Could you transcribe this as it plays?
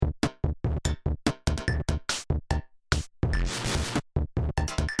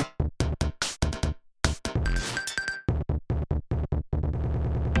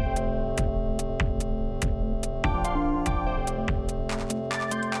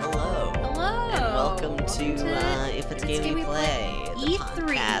to If It's Game We Play, the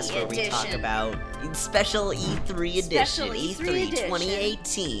E3 podcast where we talk about special E3 edition, E3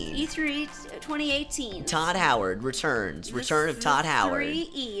 2018. E3 2018. Todd Howard returns. Return of Todd Howard. 3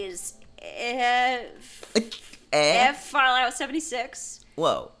 E's. Fallout 76.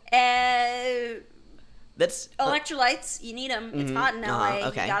 Whoa. That's Electrolytes. You need them. It's hot in LA.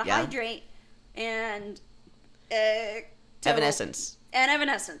 Okay, You gotta yeah. hydrate. And Evanescence. And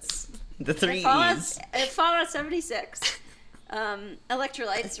Evanescence. The 3 Fallout, E's. Fallout 76.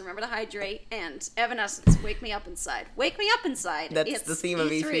 Electrolytes, remember to hydrate, and Evanescence, wake me up inside. Wake me up inside. That's It's the theme of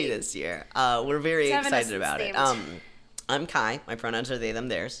E3 this year. We're very It's excited about it. Evanescence I'm Kai. My pronouns are they, them,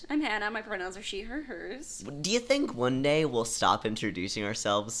 theirs. I'm Hannah. My pronouns are she, her, hers. Do you think one day we'll stop introducing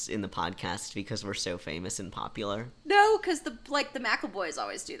ourselves in the podcast because we're so famous and popular? No, because the McElboys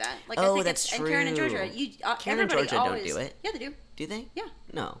always do that. Like, I think that's and Karen and true. Georgia. Karen and Everybody Georgia don't always, do it. Yeah, they do. Do they? Yeah.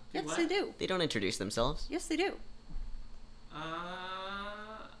 No. Yes, what? they do. They don't introduce themselves. Yes, they do.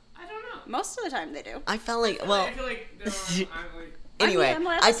 I don't know. Most of the time, they do. I felt like, well, I feel like I'm like. anyway, I'm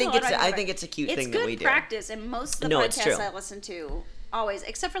I think listening. it's a cute It's thing that we good do. practice, and most of the No, it's podcasts true. I listen to always,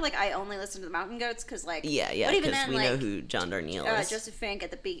 except for like I only listen to the Mountain Goats because like Yeah, But even because then, we like, know who John Darnielle is. Joseph Fink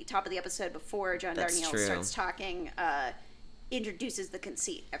at the top of the episode before John That's Darnielle true. starts talking, introduces the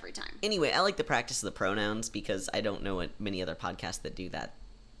conceit every time. Anyway, I like the practice of the pronouns because I don't know many other podcasts that do that.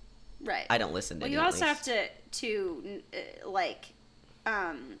 Right. I don't listen to Well, any, you at also least. have to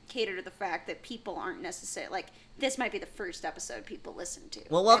cater to the fact that people aren't necessarily like this might be the first episode people listen to.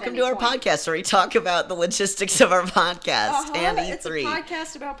 Well, at welcome any to our point. podcast where we talk about the logistics of our podcast and E3. It's a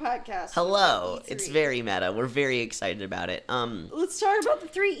podcast about podcasts. Hello, about E3. it's very meta. We're very excited about it. Let's talk about the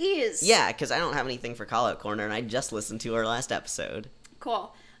 3 E's. Yeah, because I don't have anything for Call Out Corner, and I just listened to our last episode.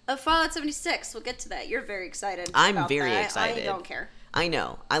 Cool. Fallout 76. We'll get to that. You're very excited. I'm about very that. excited. I don't care. I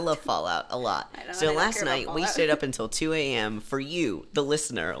know. I love Fallout a lot. I don't So last care about night, we Fallout. stayed up until 2 a.m. for you, the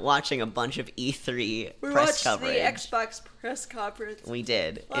listener, watching a bunch of E3 We press watched coverage. the Xbox press conference. We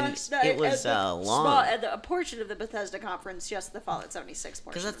did. And Last night it was at the long. a portion of the Bethesda conference, just the Fallout 76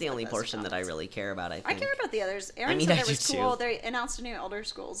 portion. Because that's the only portion that I really care about, I think. I care about the others. Aaron mean, said I it was do cool. too. They announced a new Elder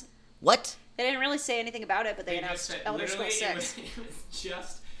Scrolls. What? They didn't really say anything about it, but they They just announced said, Elder literally, Scrolls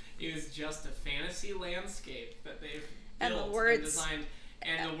 6. it was just a fantasy landscape that they've And the built words- and designed,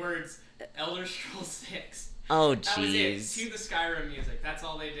 and the words Elder Scrolls 6. Oh, That was it. jeez. To the Skyrim music. That's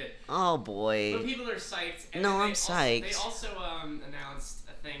all they did. Oh, But boy. people are psyched. And No, then I'm psyched. They also announced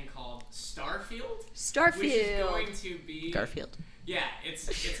a thing called Starfield. Starfield. Which is going to be... Garfield? Yeah,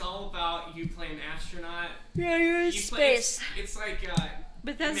 it's all about you playing astronaut. Yeah, you're in You play, space. it's like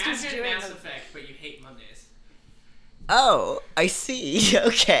Bethesda's imagine doing Mass the- Effect, but you hate Mondays. Oh, I see.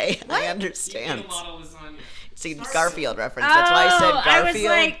 Okay, What? I You understand. eat a lot of lasagna. It's a Starfield. Garfield reference. That's why I said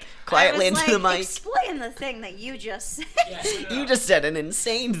Garfield quietly into the mic. Explain the thing that you just said. Yeah, no. You just said an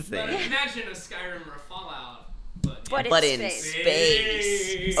insane But thing. imagine a Skyrim or a Fallout, but, But But in in space.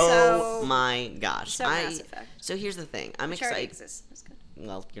 space. So- Oh my gosh. So Mass Effect. So here's the thing. I'm Which already excited. exists. That's good.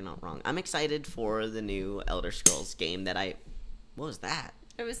 Well, you're not wrong. I'm excited for the new Elder Scrolls game that I. What was that?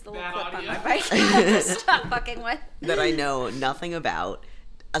 It was the little Bad clip on audio. my bike. Stop fucking with. That I know nothing about,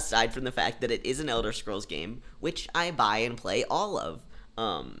 aside from the fact that it is an Elder Scrolls game, which I buy and play all of.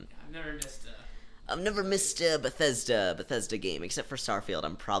 I've never missed a... I've never missed a Bethesda game, except for Starfield.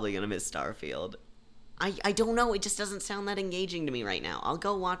 I'm probably gonna miss Starfield. I don't know. It just doesn't sound that engaging to me right now. I'll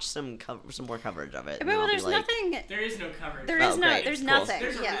go watch some more coverage of it. and But I'll be there's like, nothing. There is no coverage. There Oh, is no. great. There's Cool. nothing.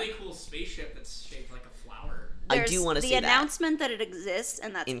 There's a yeah. really cool spaceship that's shaped like a flower. I There's do want to see the that. announcement that it exists,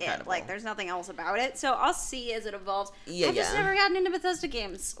 and that's Incredible. it. Like, there's nothing else about it. So I'll see as it evolves. Yeah, I've just yeah. never gotten into Bethesda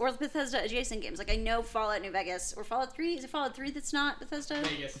games or Bethesda adjacent games. Like, I know Fallout New Vegas or Fallout 3. Is it Fallout 3 that's not Bethesda?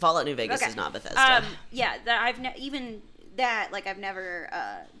 Vegas. Fallout New Vegas Okay. is not Bethesda. Yeah, that even that like I've never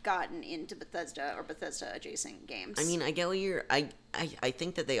gotten into Bethesda or Bethesda adjacent games. I mean, I get what you're. I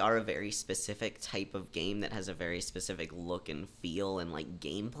think that they are a very specific type of game that has a very specific look and feel and like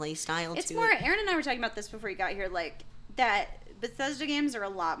gameplay style it's to more. it. Aaron and I were talking about this before you got here. Like that Bethesda games are a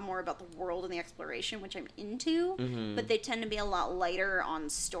lot more about the world and the exploration, which I'm into, Mm-hmm. but they tend to be a lot lighter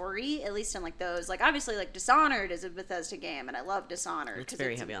on story, at least in like those. Like obviously, like Dishonored is a Bethesda game, and I love Dishonored. It's 'cause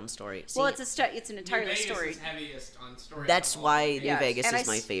very heavy on story. Well, See, it's an entirely New Vegas story. is heaviest on story. that's of all why the New games. Vegas And is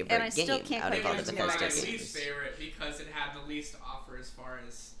I my s- favorite and I still game can't out of quite all the It's remember my Bethesda the least games. favorite because it had the least offer as far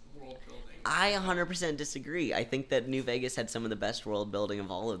as world building. I 100% disagree. I think that New Vegas had some of the best world building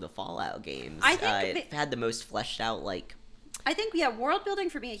of all of the Fallout games. I think it had the most fleshed out, like, I think world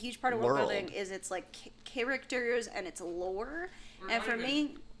building for me, a huge part of world World. building is its like characters and its lore. Or And for not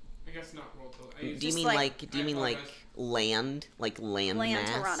me, I guess not world building. do you Just mean like- like, do you I mean like apologize. land Land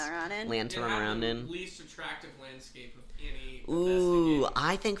mass. to run around in. Land to It run had around the in. least attractive landscape of any Ooh, Bethesda game.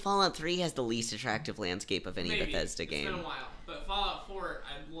 I think Fallout 3 has the least attractive landscape of any Maybe. Bethesda It's game. been a while, but Fallout 4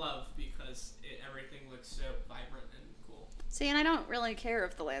 I love because everything looks so vibrant and cool. See, and I don't really care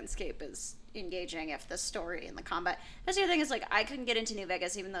if the landscape is engaging, if the story and the combat. That's the other thing is, like, I couldn't get into New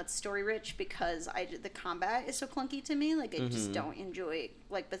Vegas even though it's story rich because the combat is so clunky to me. Like, I just don't enjoy,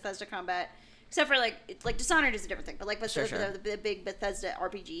 like, Bethesda combat. Except for, like Dishonored is a different thing. But, like, Sure. The big Bethesda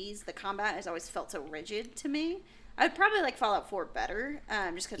RPGs, the combat has always felt so rigid to me. I'd probably like Fallout 4 better,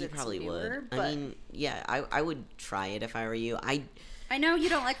 just because You it's probably newer. would. But I mean, yeah, I would try it if I were you. I know you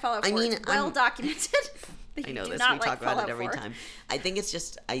don't like Fallout 4. I mean, it's well documented. That I you know do this. not We like talk about Fallout it every 4. time. I think it's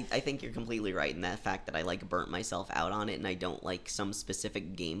just. I think you're completely right in that fact that I like burnt myself out on it, and I don't like some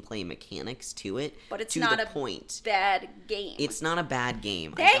specific gameplay mechanics to it. But it's to not the a point. Bad game. It's not a bad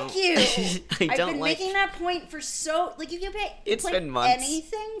game. Thank you. I I've don't been like. making that point for so like if you It's play been months.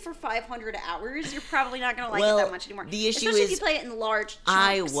 anything for 500 hours, you're probably not going to like Well, it that much anymore. the issue Especially if is you play it in large chunks.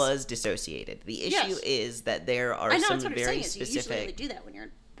 I was dissociated. The issue Yes. is that there are I know some that's what I'm very saying. Is you usually specific. only do that when you're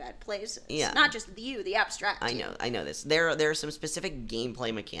in bad places. Yeah. Not just you, the abstract. I you. know this. There are some specific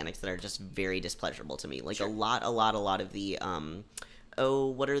gameplay mechanics that are just very displeasurable to me. Like Sure. a lot of the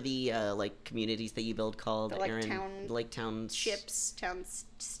what are the like communities that you build called? The, like, Aaron? town- like towns, Ships,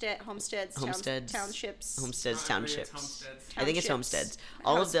 homesteads, Homesteads? townships. homesteads, I believe it's townships. homesteads. I think it's Townships. homesteads.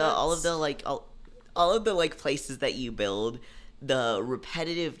 All of the Houseboats. all of the like places that you build. The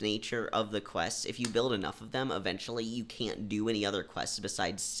repetitive nature of the quests, if you build enough of them, eventually you can't do any other quests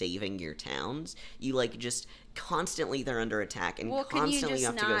besides saving your towns. You like just constantly they're under attack and Well, can you constantly just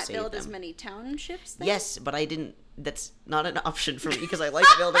have to go not save build them. as many townships then? Yes, but I didn't. That's not an option for me because I like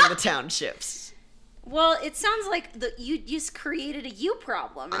building the townships. Well, it sounds like you just created a you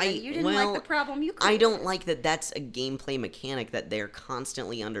problem, and then you didn't like the problem you created. I don't like that. That's a gameplay mechanic that they're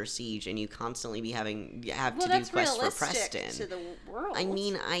constantly under siege and you constantly have Well, to do that's quests for realistic Preston. to the world. I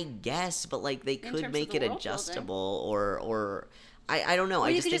mean, I guess, but like they terms could of make the it world adjustable or I don't know. well, I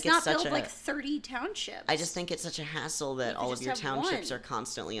you just could think just it's not such build a like 30 townships. I just think it's such a hassle that could all of just your have townships one. are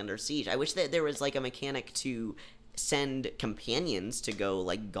constantly under siege. I wish that there was like a mechanic to send companions to go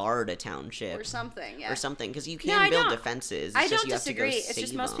like guard a township or something. Yeah. or something because you No, can I build don't. defenses. It's I just don't you have to go disagree. It's just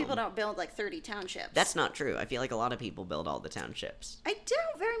save most people them. don't build like 30 townships. That's not true. I feel like a lot of people build all the townships. I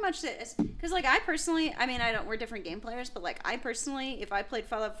don't very much because like I personally, I mean, I don't. We're different game players, but like I personally, if I played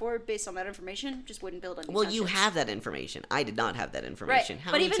Fallout 4 based on that information, just wouldn't build any. Well, you townships. have that information. I did not have that information.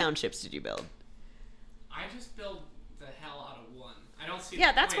 How but many even- townships did you build? I just build the hell out of one. I don't see.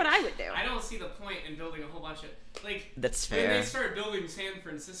 Yeah, the that's point. what I would do. I don't see the point in building a whole bunch of like. That's When fair. they started building San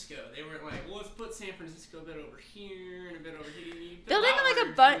Francisco, they weren't like, well, let's put San Francisco a bit over here and a bit over here. You build Building like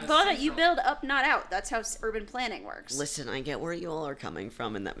a outward from the that you central. build up, not out. That's how urban planning works. Listen, I get where you all are coming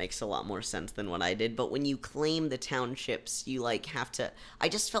from, and that makes a lot more sense than what I did. But when you claim the townships, you like have to. I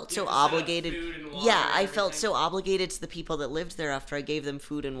just felt You so have to set up obligated. food and water Yeah, and I felt everything. so obligated to the people that lived there after I gave them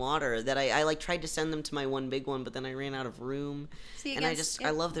food and water that I like tried to send them to my one big one, but then I ran out of room. See, And I again, I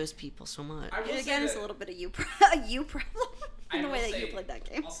love those people so much. I will It say again is that- a little bit of a you problem in I the will way that say- you played that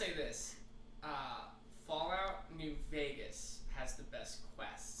game. I'll say this: Fallout New Vegas has the best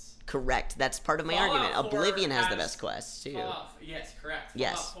quests. Correct. That's part of my Fallout argument. 4 Oblivion has the has- best quests too. Yes, correct.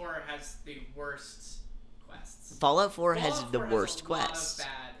 Yes. Fallout 4 has the worst quests. Fallout 4 has Fallout the 4 worst has a lot quests. of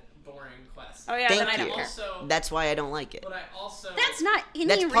bad, boring quests. Oh yeah, Thank then I you. don't care. Also, That's why I don't like it. but I also That's not any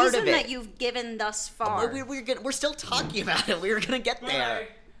That's part of reason it. that you've given thus far. We're still talking about it. We were gonna get there.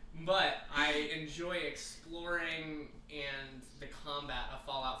 But I enjoy exploring and the combat of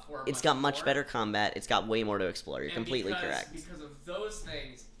Fallout 4. It's got much better combat. It's got way more to explore. You're And completely because, correct. Because of those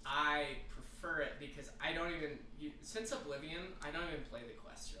things, I prefer it because I don't even since Oblivion, I don't even play the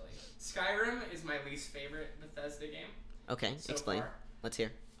quests really. Skyrim is my least favorite Bethesda game. Okay, so explain. far. Let's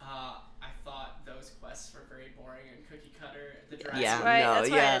hear. I thought those quests were very boring and cookie cutter. The dragons, Yeah, Right, no, that's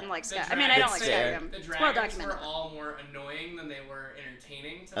why yeah. I didn't like the Skyrim. I mean, I don't like That's fair. Skyrim. The It's well dragons documented. were all more annoying than they were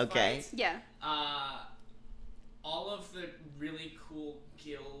entertaining to Okay. fight. Yeah. All of the really cool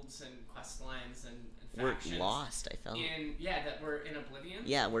guilds and quest lines and We're factions lost, I felt. that were in Oblivion.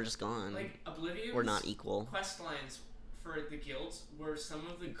 Yeah, we're just gone. Like Oblivion. We're not equal. Quest lines for the guilds were some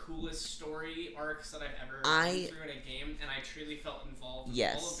of the coolest story arcs that I've ever I- been through in a game, and I truly felt involved with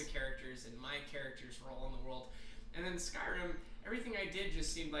Yes. all of the characters and my character's role in the world. And then Skyrim everything I did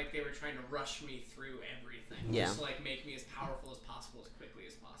just seemed like they were trying to rush me through everything. Yeah. Just to, like, make me as powerful as possible as quickly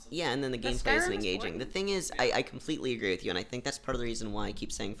as possible. Yeah, and then the But gameplay isn't Skyrim is engaging. boring. The thing is, Yeah. I completely agree with you, and I think that's part of the reason why I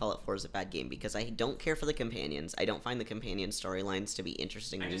keep saying Fallout 4 is a bad game, because I don't care for the companions. I don't find the companion storylines to be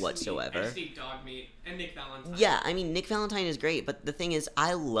interesting I whatsoever. just need Dogmeat and Nick Valentine. Yeah, I mean, Nick Valentine is great, but the thing is,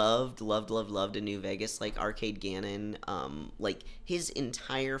 I loved in New Vegas, like, Arcade Gannon. Like, his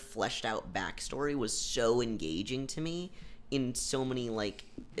entire fleshed out backstory was so engaging to me in so many, like,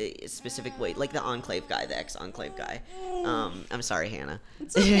 specific ways. Like, the Enclave guy, the ex-Enclave guy. I'm sorry, Hannah.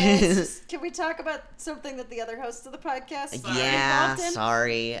 It's okay. It's just, can we talk about something that the other hosts of the podcast Yeah, involved in?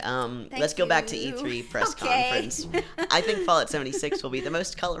 sorry. Let's go back to you. E3 press Okay. conference. I think Fallout 76 will be the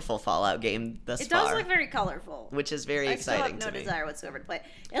most colorful Fallout game thus It far. does look very colorful. which is very I still exciting have no to me. desire whatsoever to play it.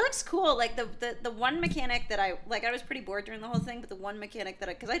 It looks cool. Like the one mechanic that I was pretty bored during the whole thing, but the one mechanic that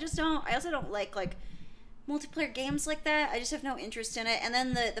I also don't like multiplayer games like that. I just have no interest in it. And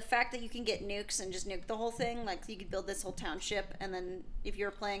then the fact that you can get nukes and just nuke the whole thing, like you could build this whole township, and then if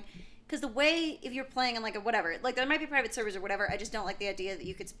you're playing, because the way if you're playing on like a whatever, like there might be private servers or whatever. I just don't like the idea that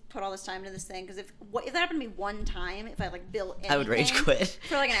you could put all this time into this thing. Because if that happened to me one time, if I like built anything I would rage quit.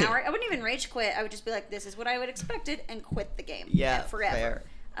 for like an hour, I wouldn't even rage quit. I would just be like, this is what I would expected, and quit the game. Yeah, forever. fair.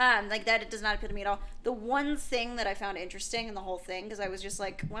 Like that, it does not appeal to me at all. The one thing that I found interesting in the whole thing, because I was just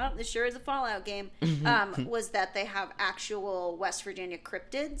like, well, this sure is a Fallout game, was that they have actual West Virginia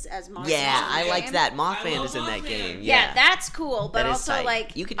cryptids as monsters. Yeah, in the I liked game. that. I Mothman love is in that Mothman. game. Yeah, that's cool. But That is also, tight.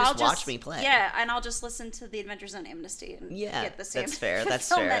 like, You could just I'll watch me play. Yeah, and I'll just listen to the Adventures in Amnesty and Yeah, get the same. that's fair. That's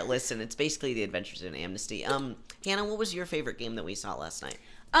fair. fulfillment. Listen, it's basically the Adventures in Amnesty. Hannah, what was your favorite game that we saw last night?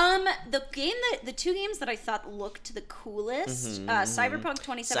 The two games that I thought looked the coolest, Cyberpunk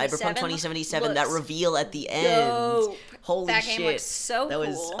 2077. Cyberpunk 2077, that looks reveal at the end. dope. Holy That shit. game looks so That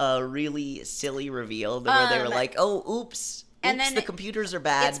was cool. a really silly reveal where they were like, oh, oops. and Oops, then the computers are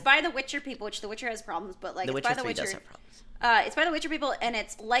bad. It's by the Witcher people, which the Witcher has problems, but like The it's Witcher by the 3 Witcher. does have problems. It's by the Witcher people, and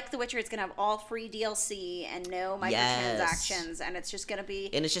it's like the Witcher. It's gonna have all free DLC and no microtransactions, and it's just gonna be.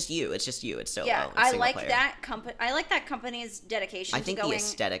 And it's just you. It's solo. Yeah, It's I single like player. that I like that company's dedication. I think to going, the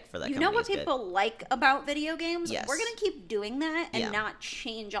aesthetic for that You company know what is good. people like about video games? Yes. We're gonna keep doing that and Yeah. not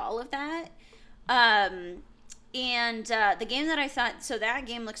change all of that. And the game that I thought, so that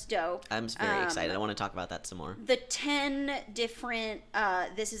game looks dope. I'm very excited. I want to talk about that some more. The 10 different,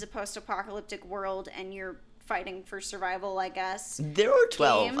 this is a post-apocalyptic world, and you're fighting for survival, I guess. There were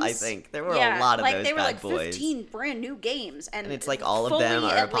 12, games. I think. There were a lot of those they were bad like boys. 15 brand new games, and it's like all of them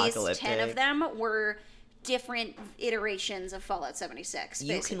fully are at least apocalyptic. 10 of them were different iterations of Fallout 76. You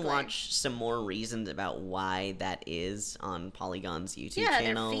basically. can watch some more reasons about why that is on Polygon's YouTube Yeah, their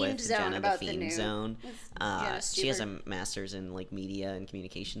channel Fiend with Zone Jenna, the about the Fiend new- Zone. Jenna She has a Stewart. master's in like media and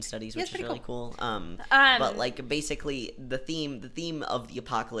communication studies, Yeah, which it's is pretty really cool. Um, But like basically the theme of the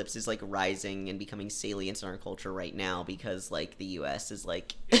apocalypse is like rising and becoming salient in our culture right now because like the U.S. is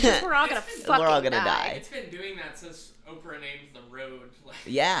like We're all gonna We're fucking all gonna die. die. It's been doing that since Oprah named The Road. Like,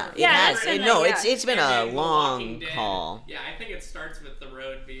 yeah, it Yeah, has. that's been No, the- it's been And a then The long Walking Dead. haul. Yeah, I think it starts with The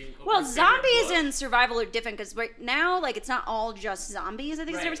Road being Oprah's Well, favorite zombies book. and survival are different because right now, like, it's not all just zombies. I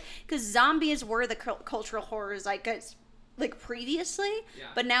think Right. it's because zombies were the cultural horrors, like previously, Yeah.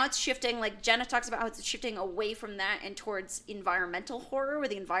 but now it's shifting. Like Jenna talks about how it's shifting away from that and towards environmental horror, where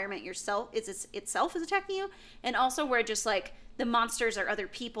the environment itself is attacking you, and also where just like the monsters are other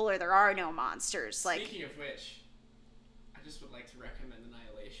people or there are no monsters. Like, Speaking of which, I just would like to recommend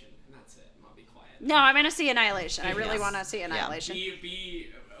Annihilation, and that's it. And I'll be quiet. no, I'm gonna see Annihilation. I really Yes. want to see Annihilation.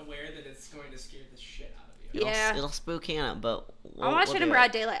 Be aware that it's going to scare the shit out of you. Yeah. It'll spook Hannah, but I'll watch it in do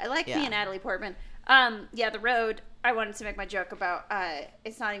broad daylight. I like Yeah. me and Natalie Portman. The Road. I wanted to make my joke about.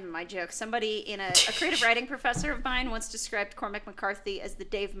 It's not even my joke. Somebody a creative writing professor of mine once described Cormac McCarthy as the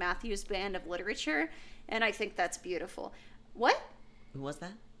Dave Matthews Band of literature, and I think that's beautiful. What? Who was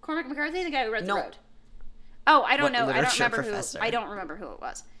that? Cormac McCarthy, the guy who wrote No. The Road. Oh, I don't What know. I don't literature remember professor? who. I don't remember who it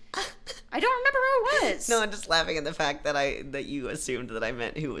was. I don't remember who it was. No, I'm just laughing at the fact that you assumed that I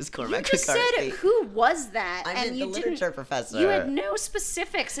meant who was you Cormac just McCarthy. said who was that, I and meant you the didn't. literature professor. You had no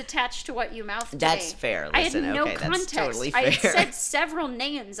specifics attached to what you mouthed to That's me. fair. I had Listen, no okay, that's context. totally I had fair. said several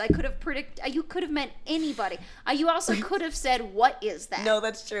names. I could have You could have meant anybody. You also could have said, "What is that?" No,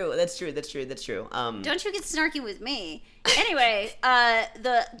 that's true. That's true. Don't you get snarky with me. Anyway,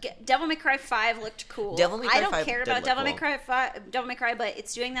 Devil May Cry 5 looked cool. Devil May Cry I don't 5 care did about look Devil May cool. Cry 5, Devil May Cry, but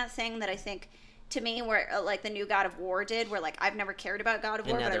it's doing that thing that I think, to me, where like the new God of War did, where like I've never cared about God of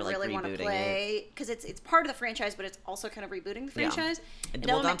And War, now but I they're, like, really want to rebooting play because it's part of the franchise, but it's also kind of rebooting the franchise. And Well,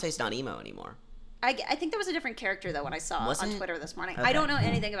 Devil May- Dante's not emo anymore. I think that was a different character though when I saw Was on it? Twitter this morning. Okay. I don't know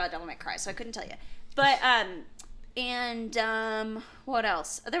anything about Devil May Cry, so I couldn't tell you. But And what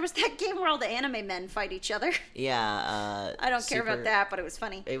else? There was that game where all the anime men fight each other. Yeah. I don't care about that, but it was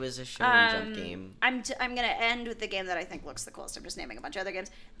funny. It was a show and jump game. I'm gonna end with the game that I think looks the coolest. I'm just naming a bunch of other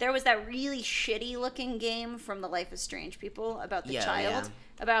games. There was that really shitty looking game from the Life is Strange people about the child.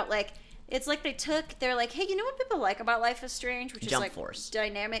 About like it's like they're like, hey, you know what people like about Life is Strange, which is like Force.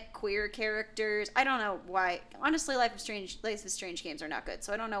 Dynamic queer characters. I don't know why. Honestly, Life is Strange games are not good,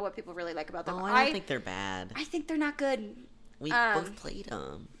 so I don't know what people really like about them. Oh, I don't think they're bad. I think they're not good. We both played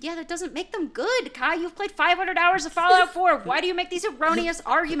them. Yeah, that doesn't make them good, Kai. You've played 500 hours of Fallout 4. Why do you make these erroneous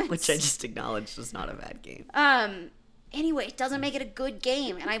arguments? Which I just acknowledged was not a bad game. Anyway, it doesn't make it a good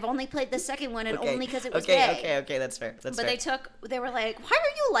game, and I've only played the second one, and only because it was gay. Okay, that's fair. That's fair. They were like, why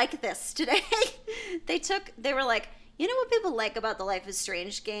are you like this today? They were like, you know what people like about the Life is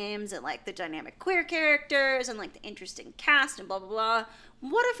Strange games, and like the dynamic queer characters, and like the interesting cast, and blah, blah, blah.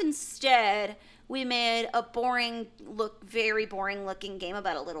 What if instead we made a very boring looking game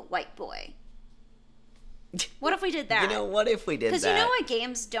about a little white boy? What if we did that? You know, what if we did that? Because you know what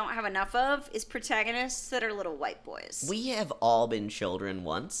games don't have enough of is protagonists that are little white boys. We have all been children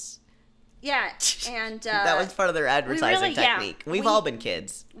once. Yeah, and that was part of their advertising technique. We've all been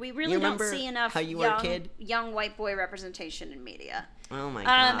kids. We really don't see enough how you were a kid? Young white boy representation in media. Oh my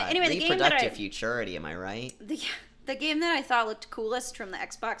god. Anyway, the game reproductive futurity, am I right? The game that I thought looked coolest from the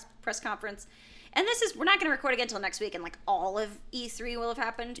Xbox press conference. And we're not going to record again until next week, and like all of E3 will have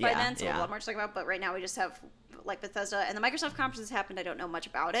happened by then, so we'll have a lot more to talk about. But right now we just have like Bethesda, and the Microsoft conference has happened. I don't know much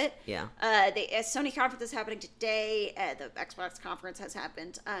about it. Yeah. The Sony conference is happening today. The Xbox conference has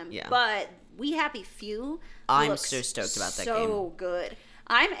happened. But We Happy Few. I'm so stoked about that game. So good.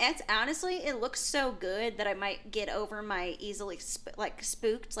 Honestly, it looks so good that I might get over my easily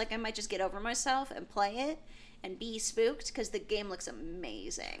spooked. Like I might just get over myself and play it. And be spooked because the game looks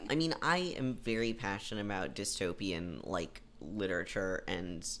amazing. I mean, I am very passionate about dystopian like literature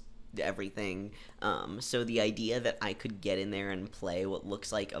and everything. So the idea that I could get in there and play what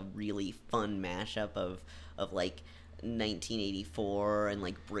looks like a really fun mashup of like 1984 and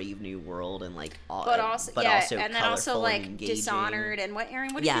like Brave New World and like also like Dishonored and what,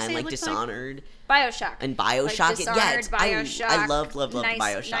 Aaron? What did you say? And like Dishonored, BioShock, and BioShock. Like BioShock, I loved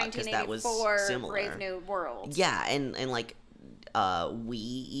BioShock because that was similar. Brave New World. Yeah, and like We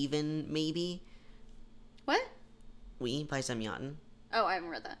even maybe. What? We by Semyotin. Oh, I haven't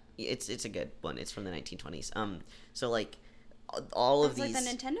read that. It's a good one. It's from the 1920s. So like all of these like the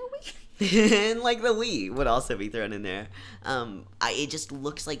Nintendo Wii. and like the Wii would also be thrown in there. It just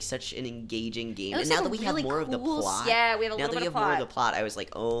looks like such an engaging game. And now that we have more of the plot, we have a little bit of plot. More of the plot, I was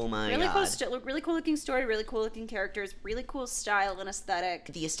like, oh my god, really cool looking story, really cool looking characters, really cool style and aesthetic.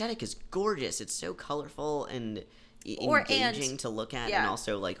 The aesthetic is gorgeous. It's so colorful and engaging to look at, and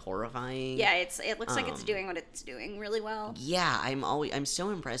also like horrifying. Yeah, it looks like it's doing what it's doing really well. Yeah, I'm so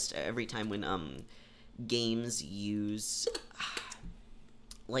impressed every time when games use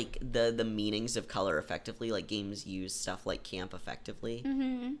like the meanings of color effectively. Like games use stuff like camp effectively.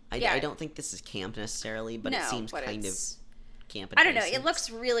 Mm-hmm. I don't think this is camp necessarily, but it seems kind of camp. I don't know. It looks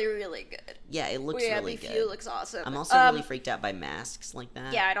really, really good. Yeah, it looks really good. It looks awesome. I'm also really freaked out by masks like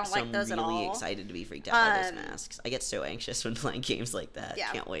that. Yeah, I don't like those at all. I'm really excited to be freaked out by those masks. I get so anxious when playing games like that.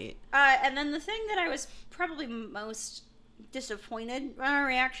 Yeah. Can't wait. And then the thing that I was probably most disappointed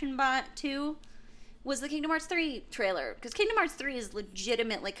reaction to was the Kingdom Hearts 3 trailer. Because Kingdom Hearts 3 is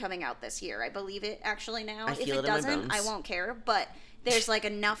legitimately coming out this year. I believe it actually now. If it doesn't, I won't care. But there's like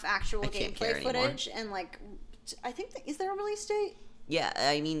enough actual gameplay footage and like, I think is there a release date? Yeah,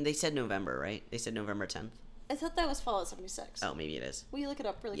 I mean they said November, right? They said November 10th. I thought that was Fallout 76. Oh, maybe it is. Will you look it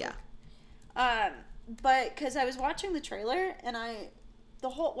up really quick? But because I was watching the trailer and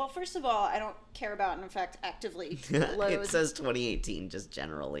first of all, I don't care about and in fact actively load. It says 2018 just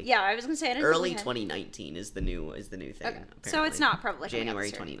generally. Yeah, I was gonna say early 2019 is the new thing. Okay. Apparently. So it's not probably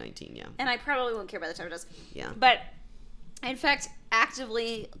January 2019. Yeah. And I probably won't care by the time it does. Yeah. But in fact,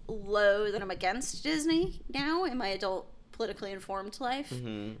 actively loathe that I'm against Disney now in my adult politically informed life,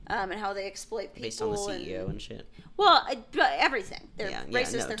 and how they exploit people based on the CEO and shit. Well, everything. They're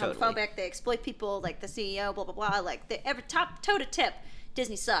racist. They're totally. homophobic. They exploit people, like the CEO. Blah blah blah. Like top toe to tip.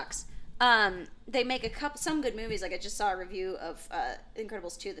 Disney sucks. They make some good movies. Like I just saw a review of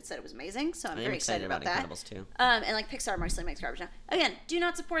Incredibles 2 that said it was amazing, so I'm very excited about that. Incredibles 2. And like Pixar mostly makes garbage now. Again, do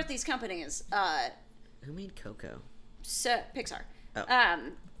not support these companies. Who made Coco? Pixar. Oh.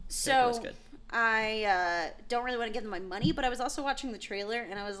 So was good. I don't really want to give them my money, but I was also watching the trailer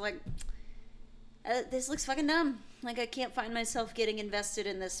and I was like, this looks fucking dumb. Like I can't find myself getting invested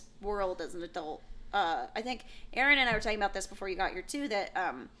in this world as an adult. I think Aaron and I were talking about this before you got here too,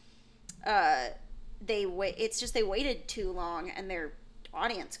 that it's just they waited too long and their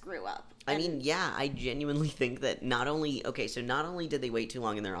audience grew up. I mean, yeah, I genuinely think that not only did they wait too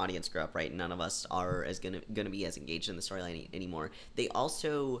long and their audience grew up, right? None of us are gonna be as engaged in the storyline anymore. They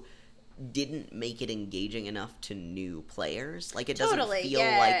also didn't make it engaging enough to new players. Like, it doesn't feel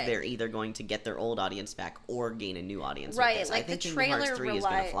like they're either going to get their old audience back or gain a new audience. Right, with this. like I think the Kingdom Hearts trailer 3 is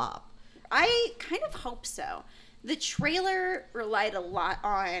gonna flop. I kind of hope so. The trailer relied a lot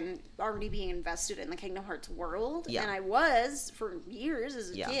on already being invested in the Kingdom Hearts world, and I was for years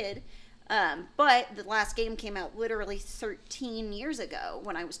as a kid. But the last game came out literally 13 years ago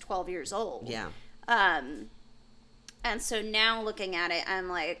when I was 12 years old. Yeah. And so now looking at it, I'm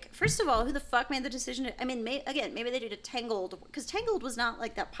like, first of all, who the fuck made the decision to... I mean, maybe they did a Tangled... Because Tangled was not,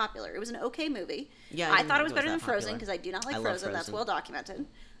 like, that popular. It was an okay movie. Yeah, I thought it was better than Frozen, because I do not like Frozen. That's well documented.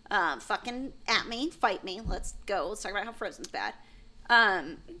 Fucking at me. Fight me. Let's go. Let's talk about how Frozen's bad.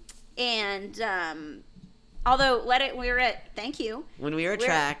 Although, we were at... Thank you. When we were at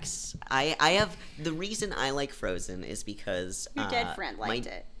Trax, I have... The reason I like Frozen is because... Your dead friend liked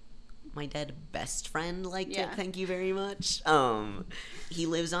it. My dead best friend liked it. Thank you very much. He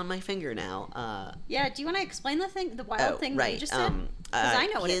lives on my finger now. Yeah. Do you want to explain the wild thing that you just said? Because I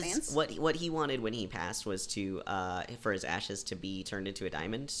know what it means. What he wanted when he passed was to for his ashes to be turned into a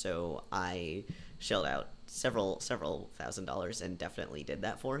diamond. So I shelled out several $1,000s and definitely did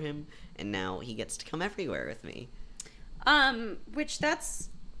that for him. And now he gets to come everywhere with me. Which that's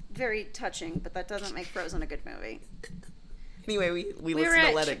very touching, but that doesn't make Frozen a good movie. Anyway, we listened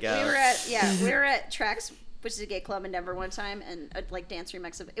to Let It Go. We were at Trax, which is a gay club in Denver one time, and a dance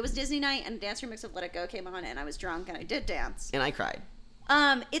remix of... It was Disney night, and a dance remix of Let It Go came on, and I was drunk, and I did dance. And I cried.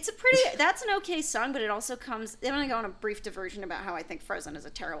 It's a pretty... That's an okay song, but it also comes... I'm going to go on a brief diversion about how I think Frozen is a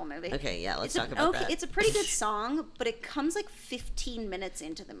terrible movie. Okay, yeah, let's talk about that. It's a pretty good song, but it comes 15 minutes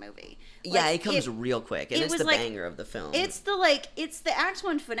into the movie. Yeah, it comes real quick, and it's the banger of the film. It's the Act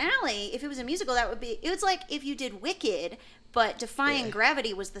 1 finale. If it was a musical, that would be... It was like if you did Wicked... But Defying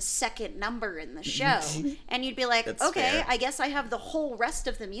Gravity was the second number in the show. And you'd be like, That's okay, fair. I guess I have the whole rest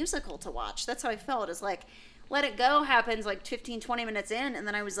of the musical to watch. That's how I felt. It's like, Let It Go happens 15, 20 minutes in. And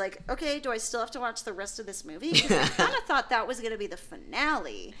then I was like, okay, do I still have to watch the rest of this movie? Because I kind of thought that was going to be the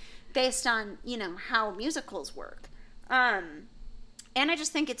finale based on, how musicals work. And I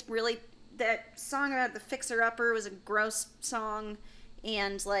just think it's really... That song about the fixer-upper was a gross song.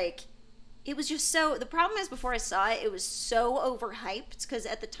 And, it was just so... The problem is, before I saw it, it was so overhyped, because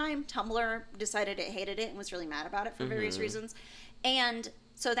at the time, Tumblr decided it hated it and was really mad about it for various reasons. And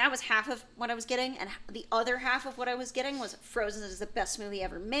so that was half of what I was getting, and the other half of what I was getting was Frozen is the best movie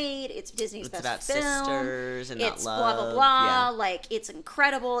ever made, it's Disney's best film. It's about sisters and it's not blah, love. blah, blah. Yeah. It's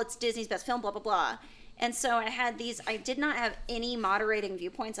incredible, it's Disney's best film, blah, blah, blah. And so I did not have any moderating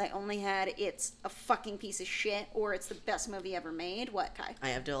viewpoints. I only had it's a fucking piece of shit or it's the best movie ever made. What, Kai? I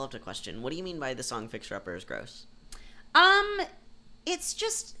have developed a question. What do you mean by the song Fixer Upper is gross? It's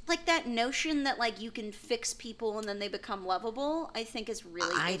just that notion that you can fix people and then they become lovable, I think is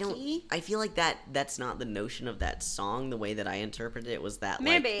really icky. I feel like that's not the notion of that song. The way that I interpreted it was that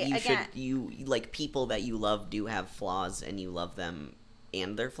maybe people that you love do have flaws and you love them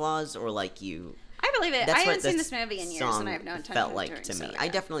and their flaws, or you... I believe it. I haven't seen this movie in years, and I have no intention felt of like doing to so, me. yeah. I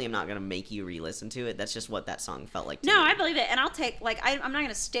definitely am not going to make you re-listen to it. That's just what that song felt like to me. No, I believe it, and I'll take I'm not going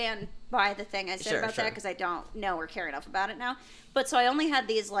to stand by the thing I said about that because I don't know or care enough about it now. But so I only had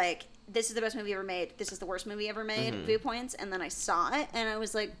these this is the best movie ever made, this is the worst movie ever made viewpoints, and then I saw it, and I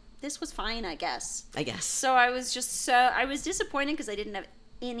was like, this was fine, I guess. So I was disappointed because I didn't have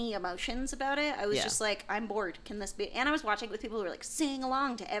any emotions about it. I was just like, I'm bored. Can this be? And I was watching it with people who were singing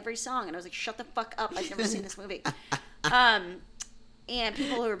along to every song, and I was like, shut the fuck up. I've never seen this movie. And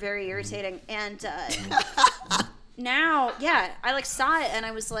people who were very irritating. And now, I saw it, and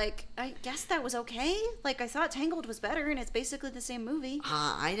I was like, I guess that was okay. I thought Tangled was better, and it's basically the same movie.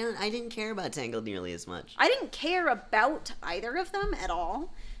 I didn't care about Tangled nearly as much. I didn't care about either of them at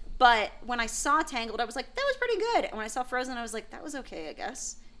all. But when I saw Tangled, I was like, that was pretty good. And when I saw Frozen, I was like, that was okay, I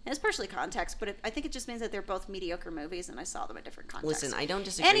guess. And it's partially context, but I think it just means that they're both mediocre movies, and I saw them in different contexts. Listen, I don't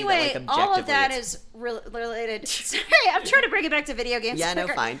disagree. Anyway, that, all of that is related. Sorry, I'm trying to bring it back to video games. Yeah, no,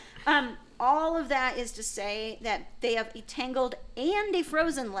 fine. All of that is to say that they have Tangled and a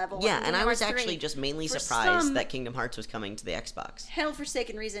Frozen level. Yeah, in and I Kingdom was Hearts 3 actually just mainly for surprised some that Kingdom Hearts was coming to the Xbox.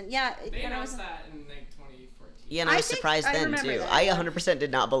 hell-forsaken reason. Yeah, They and I was announced that in like 2014. Yeah, and I was think surprised I then remember too. that, I yeah. 100%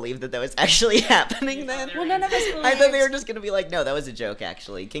 did not believe that was actually happening You thought then. they well, were none of us gonna- believed. I thought they were just gonna be like, no, that was a joke.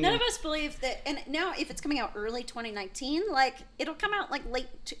 Actually, None of us believe that. And now, if it's coming out early 2019, like it'll come out like late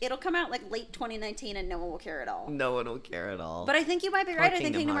 2019, and no one will care at all. No one will care at all. But I think you might be Poor right. I think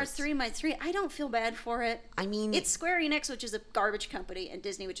Kingdom Kingdom Hearts Hearts. 3 might 3. I don't feel bad for it. I mean, It's Square Enix, which is a garbage company, and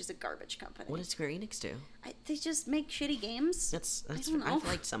Disney, which is a garbage company. what does Square Enix do? They just make shitty games. That's don't know. I've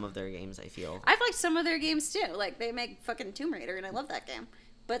liked some of their games. I feel. I've liked some of their games too. Like they make fucking Tomb Raider, and I love that game.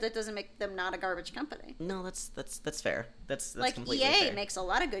 But that doesn't make them not a garbage company. No, that's fair. That's Like completely EA fair. makes a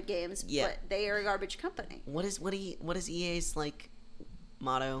lot of good games, Yeah. but they are a garbage company. What is EA's like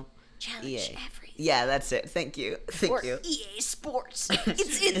motto? Challenge EA. everything. Yeah, that's it. Thank you. Thank Or you. EA Sports.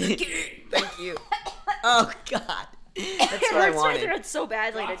 It's in the game. Thank you. Oh God, that's It what I hurts my wanted. throat so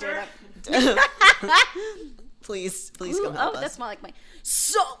badly to do Doctor? that. Please Ooh, come help us. that's more like my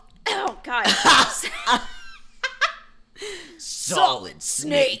oh god. Solid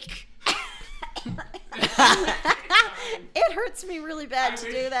Snake. It hurts me really bad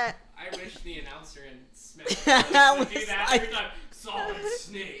to do that. I wish the announcer in Smith would do Was that like- every time. Solid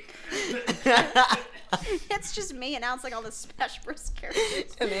Snake. It's just me announcing all the Smash Bros.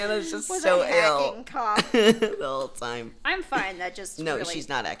 Characters And Anna's just with so a hacking ill cough. the whole time. I'm fine. That just No, really she's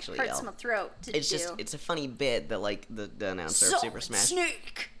not actually hurts ill. my throat to It's do. just it's a funny bit that like the announcer of Solid Super Smash.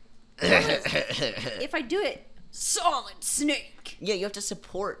 Snake. If I do it, Solid Snake. Yeah, you have to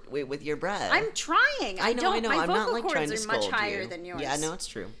support with your breath. I'm trying. I know. My I'm vocal not like cords trying to are much scold higher you. than yours. Yeah, no, it's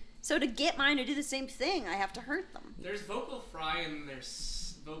true. So to get mine to do the same thing, I have to hurt them. There's vocal fry and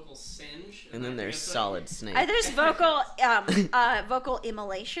there's vocal singe. And then I there's guess, like- Solid Snake. There's vocal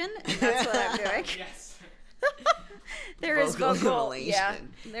immolation, and that's what I'm doing. Yes. There is vocal. Yeah.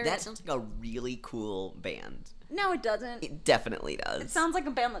 immolation. there- That sounds like a really cool band. no, it doesn't. It definitely does. It sounds like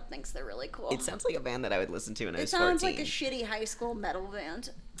a band that thinks they're really cool. It sounds like a band that I would listen to when I It was sounds 14. like a shitty high school metal band.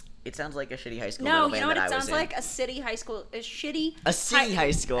 It sounds like a shitty high school No, metal you know band what that it I was sounds in. like? A city high school, a shitty high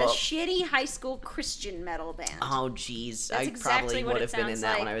school. a shitty high school Christian metal band. Oh, jeez. That's I exactly probably what would it have been in sounds that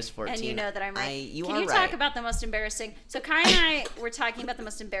like. when I was 14. And you know that I'm right. You Can are you right. talk about the most embarrassing? So Kai and I were talking about the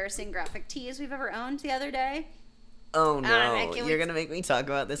most embarrassing graphic tees we've ever owned the other day. Oh, no. can we- You're going to make me talk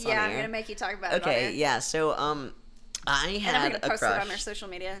about this Yeah, on I'm air? gonna make you talk about it. on Okay, air. yeah. So, I And I'm had gonna a post crush. it on our social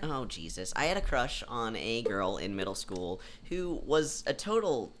media. Oh, Jesus. I had a crush on a girl in middle school who was a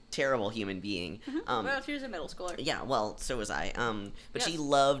total terrible human being. Well, she was a middle schooler. Yeah, well, so was I. But she Yes.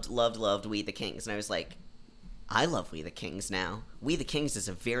 loved We the Kings, and I was like, I love We the Kings now. We the Kings is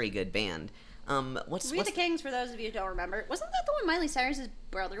a very good band. What's We the Kings, for those of you who don't remember, wasn't that the one Miley Cyrus's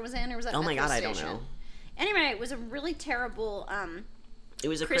brother was in, or was that? Oh my Metro God, I don't Station? know. Anyway, it was a really terrible It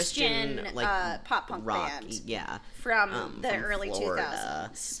was a Christian, like pop punk rock, band. yeah, from the from early Florida,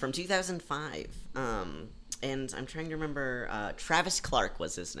 2000s. from 2005. And I'm trying to remember. Travis Clark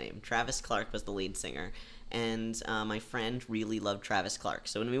was his name. Travis Clark was the lead singer, and my friend really loved Travis Clark.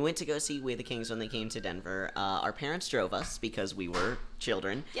 So when we went to go see We the Kings when they came to Denver, our parents drove us because we were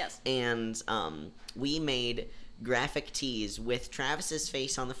children. Yes. And we made graphic tees with Travis's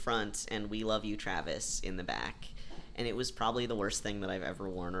face on the front and "We Love You, Travis" in the back. And it was probably the worst thing that I've ever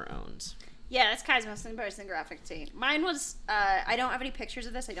worn or owned. Yeah, that's Kai's most embarrassing graphic tee. Mine was, I don't have any pictures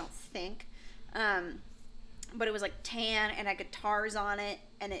of this, I don't think. But it was like tan and had guitars on it.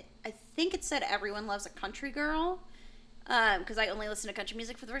 And I think it said "Everyone Loves a Country Girl." Because I only listened to country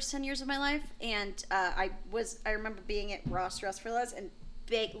music for the first 10 years of my life. And I remember being at Ross Dress for Less and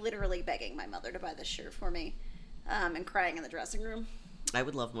literally begging my mother to buy this shirt for me. And crying in the dressing room. I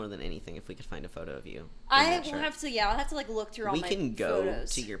would love more than anything if we could find a photo of you. I'll have to like look through all We my can go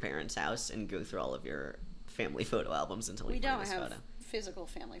photos. to your parents' house and go through all of your family photo albums until we We find don't this have photo. physical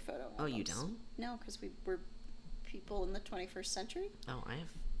family photo albums. Oh, you don't? No, because we were people in the 21st century. Oh, I have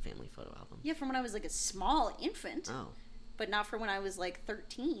family photo albums. Yeah, from when I was like a small infant, Oh, but not from when I was like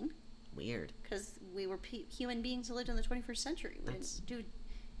 13, weird. because we were human beings who lived in the 21st century. That's- Dude,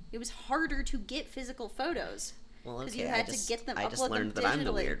 it was harder to get physical photos. Well, 'Cause okay. you had to get them, I just upload them learned that I'm the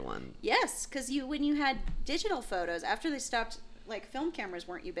digitally. weird one. Yes, because when you had digital photos, after they stopped, like film cameras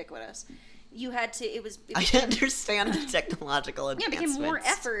weren't ubiquitous, you had to, it I became, understand the technological yeah, it advancements. became more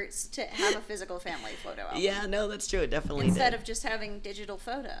efforts to have a physical family photo album. Yeah, no, that's true. It definitely Instead did. of just having digital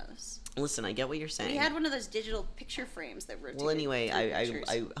photos. Listen, I get what you're saying. We had one of those digital picture frames that rotated. Well, anyway, through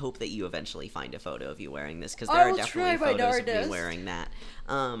I pictures. hope that you eventually find a photo of you wearing this because I there are will definitely try my photos of me darndest. wearing that.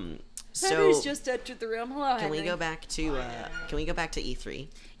 So just entered the room. Hello, can we Henry. go back to E3?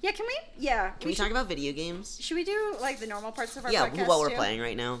 Yeah, can we? Yeah. Can we talk about video games? Should we do like the normal parts of our Yeah, podcast what we're too? playing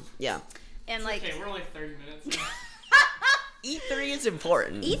right now. Yeah. And like Okay, we're only 30 minutes. E3 is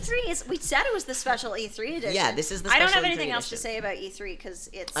important. E3 is. We said it was the special E3 edition. Yeah, this is the I don't special have E3 anything else to edition. say about E3 because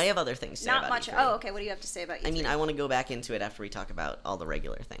it's. I have other things to say not about much. E3. Oh, okay. What do you have to say about E3? I mean, I want to go back into it after we talk about all the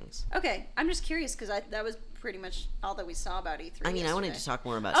regular things. Okay, I'm just curious because that was pretty much all that we saw about E3. I mean, I wanted to yesterday. talk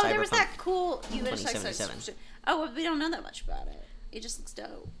more about Oh, Cyberpunk. there was that cool. You 2077. Oh, well, we don't know that much about it. It just looks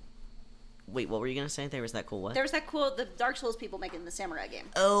dope. Wait, what were you gonna say? There was that cool what? There was that cool the Dark Souls people making the samurai game.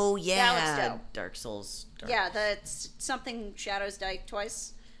 Oh yeah, looks dope. Dark Souls. Yeah, that's something Shadows Die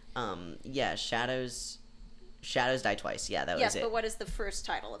Twice. Yeah, Shadows Die Twice. Yeah, that Yes, was it. but what is the first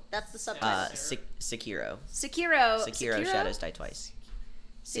title? That's the subtitle. Sekiro. Sekiro. Sekiro. Shadows Die Twice.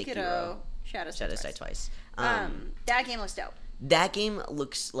 Sekiro. Shadows Die Twice. That game looks dope. That game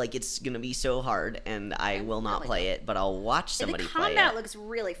looks like it's gonna be so hard, and I will not really play it, but I'll watch And somebody the play it. combat looks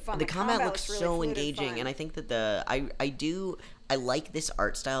really fun. The combat looks really so fluid and engaging, fun. and I think that I like this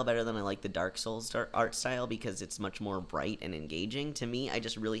art style better than I like the Dark Souls art style because it's much more bright and engaging. To me, I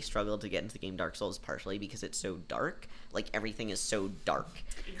just really struggled to get into the game Dark Souls partially because it's so dark. Like everything is so dark.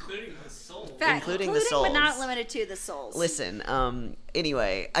 Including the soul. Including the but not souls. limited to the souls. Listen,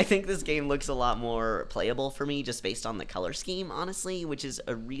 anyway, I think this game looks a lot more playable for me just based on the color scheme, honestly, which is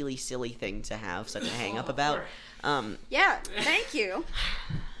a really silly thing to have such a hang up about. Yeah, thank you.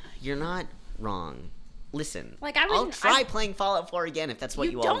 You're not wrong. Listen, Like, I I'll wouldn't- try I- playing Fallout 4 again if that's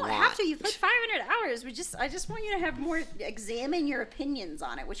what you all don't want. have to. You've played 500 hours. I just want you to have more. Examine your opinions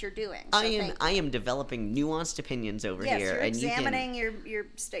on it, which you're doing. So I am developing nuanced opinions over Yes, here, you're and examining your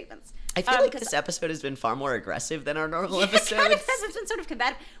statements. I feel like 'cause this episode has been far more aggressive than our normal it kind episodes. of has. It's been sort of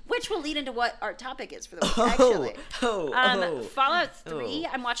combative, which will lead into what our topic is for the week. Oh, Actually, oh. Fallout 3. Oh,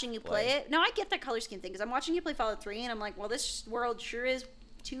 I'm watching you play boy. it. No, I get that color scheme thing because I'm watching you play Fallout 3, and I'm like, well, this world sure is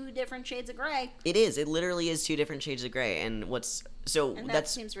 2 different shades of gray, It is. It literally is 2 different shades of gray, and and that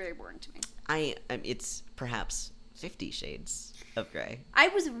seems very boring to me. it's perhaps 50 shades of gray. I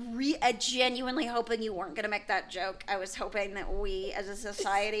was genuinely hoping you weren't going to make that joke. I was hoping that we, as a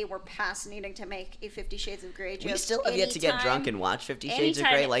society, were past needing to make a 50 Shades of Grey joke. We still have yet to get drunk and watch 50 Shades of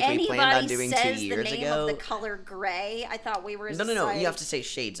anytime Grey like we planned on anybody doing 2 says years the name ago. Of the color gray, I thought we were. As a No. society, You have to say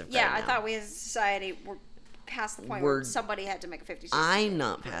Shades of Grey. Yeah, I now. thought we as a society were past the point where We're- somebody had to make a 50 Shades. I'm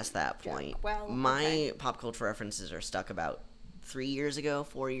not past that joke. point. Well, my okay. pop culture references are stuck about 3 years ago,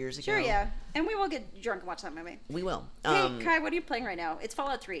 4 years ago. Sure, yeah, and we will get drunk and watch that movie. We will. Hey, Kai, what are you playing right now? It's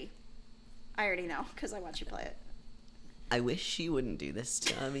Fallout 3. I already know because I watch you play it. I wish she wouldn't do this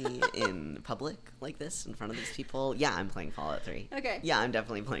to me in public like this in front of these people. Yeah, I'm playing Fallout 3. Okay. Yeah, I'm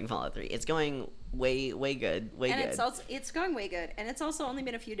definitely playing Fallout 3. It's going way good. It's going way good, and it's also only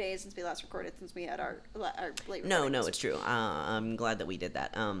been a few days since we last recorded, since we had our late. No, recordings. it's true. I'm glad that we did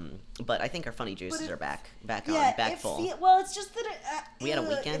that. But I think our funny juices are back full. Well, it's just that We had a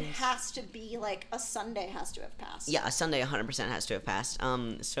weekend. It has to be like a Sunday has to have passed. Yeah, a Sunday 100% has to have passed.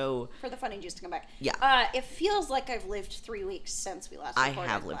 So For the funny juice to come back. Yeah. It feels like I've lived 3 weeks since we last. I recorded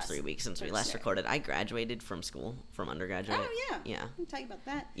have lived last 3 weeks since we last Thursday. recorded. I graduated from school, from undergraduate. Oh yeah. Yeah. I can tell you about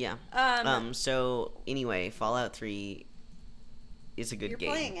that. Yeah. So anyway, Fallout 3 is a good You're game.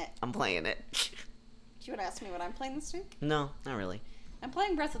 playing it. I'm playing it. Do you want to ask me what I'm playing this week? No, not really. I'm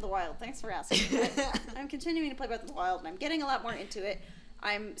playing Breath of the Wild. Thanks for asking. I'm continuing to play Breath of the Wild, and I'm getting a lot more into it.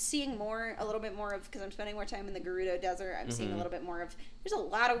 I'm seeing a little bit more of, because I'm spending more time in the Gerudo Desert. I'm seeing a little bit more of. There's a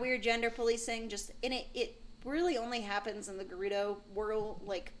lot of weird gender policing. Just in it, it really only happens in the Gerudo world,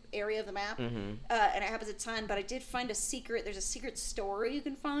 like area of the map, and it happens a ton. But I did find a secret. There's a secret store you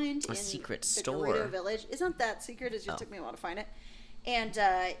can find. A in secret the store? Gerudo village. It's not that secret. It just took me a while to find it. And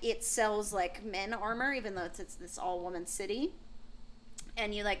it sells like men armor, even though it's this all woman city.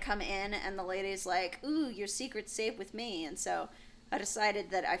 And you like come in, and the lady's like, "Ooh, your secret's safe with me." And so I decided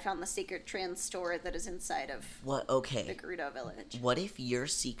that I found the secret trans store that is inside of What? the Okay. Gerudo village. What if your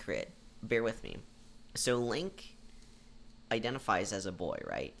secret? Bear with me. So Link identifies as a boy,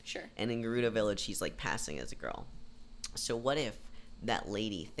 right? Sure. And in Gerudo Village, he's like passing as a girl. So what if that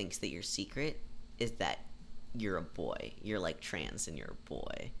lady thinks that your secret is that you're a boy? You're like trans and you're a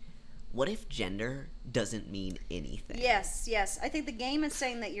boy. What if gender doesn't mean anything? Yes. I think the game is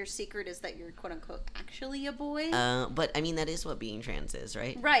saying that your secret is that you're quote unquote actually a boy. But I mean that is what being trans is,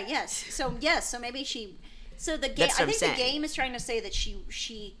 right? Right. Yes. So maybe she. So the game. That's what I I'm think saying. the game is trying to say that she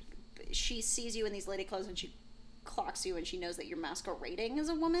sees you in these lady clothes and she clocks you and she knows that you're masquerading as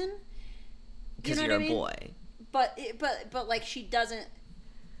a woman. Because know you're what I a mean? boy. But like she doesn't.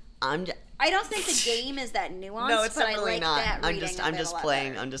 I don't think the game is that nuanced, No, it's but I definitely like not. that I'm reading just a I'm bit just a lot playing.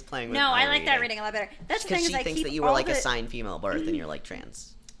 better. I'm just playing with No, my I like that reading reading a lot better. That's the because thing she is I thinks keep that you were all like the, assigned female birth and you're like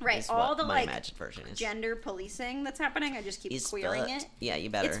trans. right, is all what the my like imagined version is. gender policing that's happening. I just keep Is queering fucked. it. Yeah, you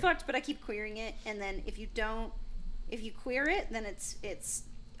better. It's fucked, but I keep queering it, and then if you queer it, then it's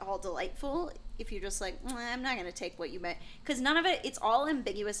all delightful. If you're just like, I'm not gonna take what you meant, because none of it's all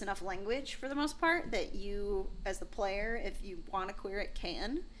ambiguous enough language for the most part that you, as the player, if you want to queer it,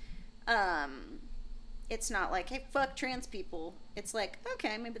 can. It's not like, hey, fuck trans people. It's like,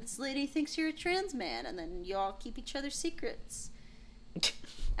 okay, maybe this lady thinks you're a trans man, and then you all keep each other's secrets.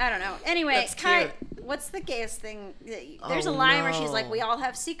 I don't know. Anyway, That's Kai, cute. what's the gayest thing? There's Oh, a line where she's no. like, we all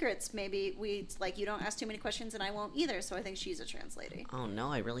have secrets. Maybe you don't ask too many questions and I won't either. So I think she's a trans lady. Oh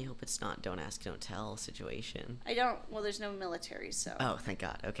no, I really hope it's not don't ask, don't tell situation. Well, there's no military, so. Oh, thank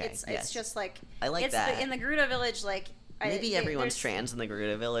God. Okay. It's yes. just like. I like it's that. in the Gerudo village, like. Maybe everyone's there's- trans in the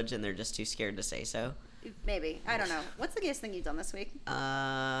Gerudo village and they're just too scared to say so. Maybe. I don't know. What's the gayest thing you've done this week?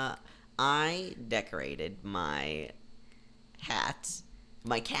 I decorated my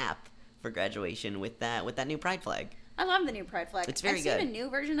cap for graduation with that new pride flag. I love the new pride flag. It's very I've good. seen a new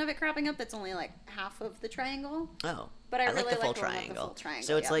version of it cropping up that's only like half of the triangle. Oh. But I like really the full like the one with the triangle. full triangle,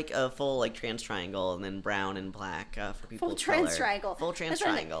 So it's yeah. like a full like trans triangle and then brown and black for people Full of trans color. triangle. Full trans That's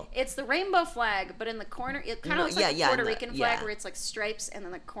what I think. triangle. It's the rainbow flag, but in the corner, it kind No, of looks like yeah, a Puerto in the- Rican flag yeah. where it's like stripes and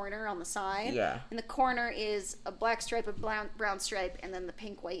then the corner on the side. Yeah. And the corner is a black stripe, a brown stripe, and then the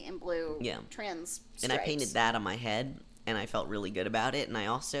pink, white, and blue Yeah. trans stripes. And I painted that on my head, and I felt really good about it. And I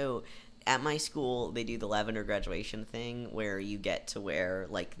also, at my school, they do the lavender graduation thing where you get to wear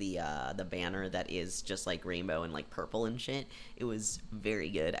like the banner that is just like rainbow and like purple and shit. It was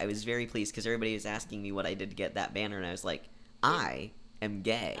very good. I was very pleased because everybody was asking me what I did to get that banner, and I was like, I am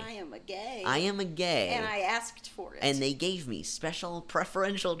gay. I am a gay. I am a gay. And I asked for it. And they gave me special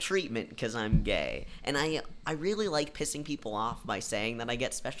preferential treatment because I'm gay. And I really like pissing people off by saying that I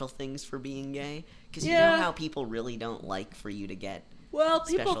get special things for being gay. Because you Yeah. know how people really don't like for you to get well,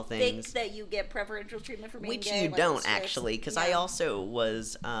 special people things. think that you get preferential treatment for being Which gay. you like don't the stripes. actually, because Yeah. I also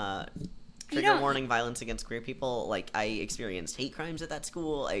was trigger don't. warning violence against queer people. Like I experienced hate crimes at that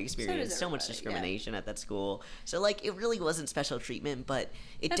school. I experienced so much everybody, discrimination at that school. So like it really wasn't special treatment, but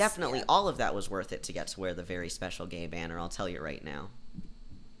it That's- definitely yeah. all of that was worth it to get to wear the very special gay banner. I'll tell you right now.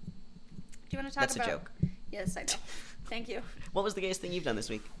 Do you want to talk That's about? a joke. Yes, I know. Thank you. What was the gayest thing you've done this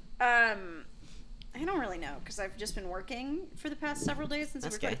week? I don't really know because I've just been working for the past several days since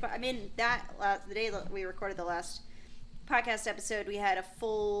That's we recorded. gay. I mean, the day that we recorded the last podcast episode, we had a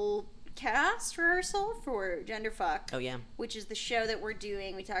full cast rehearsal for Genderfuck. Oh yeah. Which is the show that we're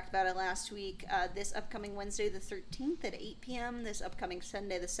doing. We talked about it last week. This upcoming Wednesday, the 13th at 8 p.m. This upcoming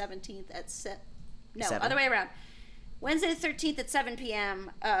Sunday, the 17th at 7. Other way around. Wednesday the 13th at 7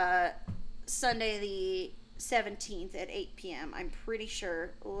 p.m. Sunday the 17th at 8 p.m. I'm pretty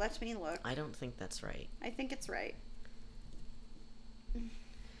sure. Let me look. I don't think that's right. I think it's right.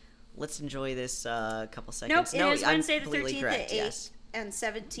 Let's enjoy this couple Nope, seconds. it no, is I'm Wednesday the completely 13th correct, at 8 yes. and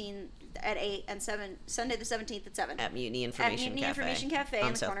 17 at 8 and 7. Sunday the 17th at 7. At Mutiny At Information Mutiny Cafe. Information Cafe on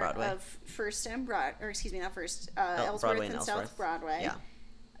in the South corner Broadway. of First and Ellsworth Broadway and and South Ellsworth. Broadway. Yeah.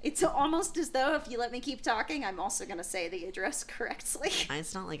 It's almost as though if you let me keep talking, I'm also going to say the address correctly.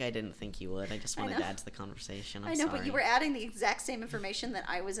 It's not like I didn't think you would. I just I wanted know. to add to the conversation. I'm I know, sorry. but you were adding the exact same information that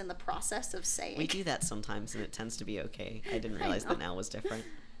I was in the process of saying. We do that sometimes, and it tends to be okay. I didn't I realize know. that now was different.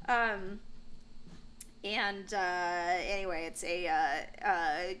 Anyway, it's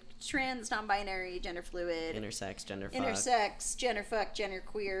a trans, non-binary, gender fluid, Intersex, gender fuck. intersex, gender fuck, gender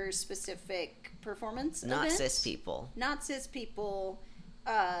queer specific performance Not event. cis people. Not cis people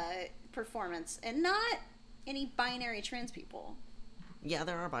performance, and not any binary trans people. Yeah,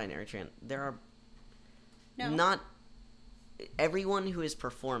 there are binary trans. There are No. not everyone who is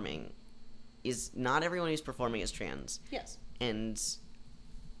performing not everyone who's performing is trans. Yes. And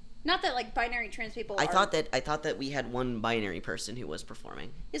Not that like binary trans people. I thought that we had one binary person who was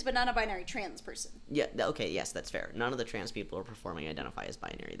performing. Yes, but not a binary trans person. Yeah. Okay. Yes, that's fair. None of the trans people who are performing identify as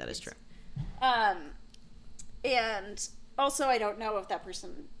binary. That is true. And also, I don't know if that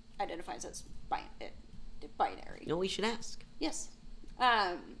person identifies as binary. No, we should ask. Yes.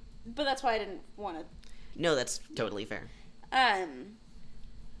 But that's why I didn't want to. No, that's totally fair.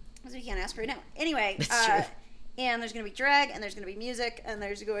 So we can't ask right now. Anyway, That's true. and there's going to be drag, and there's going to be music, and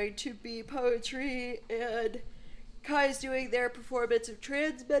there's going to be poetry, and Kai's doing their performance of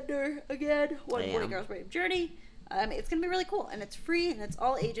Transbender again. One I Boy am. Girls Brave Journey. It's going to be really cool, and it's free, and it's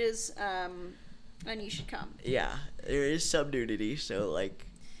all ages, and you should come. Yeah, there is some nudity, so like.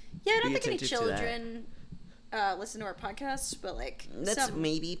 Yeah, I don't Be think any attentive to that. children listen to our podcast, but like That's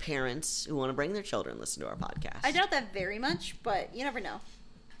maybe parents who want to bring their children listen to our podcast. I doubt that very much, but you never know.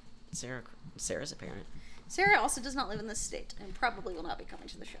 Sarah's a parent. Sarah also does not live in this state and probably will not be coming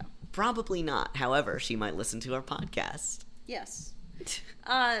to the show. Probably not. However, she might listen to our podcast. Yes.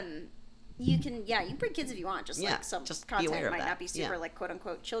 You can bring kids if you want. Just like some just be content aware of might that. not be super like quote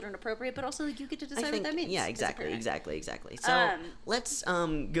unquote children appropriate, but also like you get to decide what that means. Yeah, exactly. So let's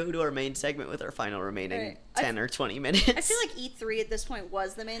go to our main segment with our final remaining 10 or 20 minutes. I feel like E3 at this point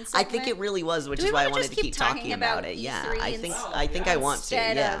was the main segment. I think it really was, which is why I wanted to keep talking about it. Yeah, I think I want to.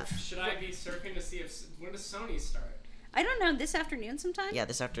 Yeah. Should I be surfing to see when does Sony start? I don't know. This afternoon sometime? Yeah,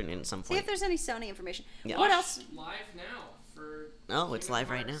 this afternoon at some point. See if there's any Sony information. Yeah. What else? Live now for. Oh, it's live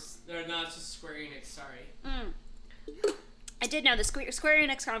right now. They're not just Square Enix. Sorry. I did know the Square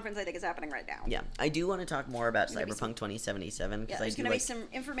Enix conference. I think is happening right now. Yeah, I do want to talk more about Cyberpunk 2077 because there's going to be some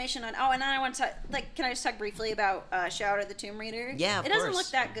information on. Oh, and then I want to talk. Like, can I just talk briefly about Shadow of the Tomb Raider? Yeah, it doesn't look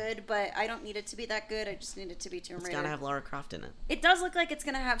that good, but I don't need it to be that good. I just need it to be Tomb Raider. It's got to have Lara Croft in it. It does look like it's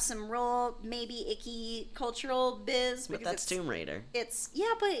going to have some real, maybe icky cultural biz. But that's Tomb Raider. But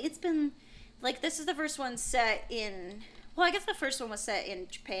it's been like this is the first one set in. Well, I guess the first one was set in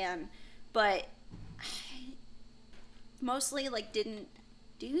Japan, but mostly like didn't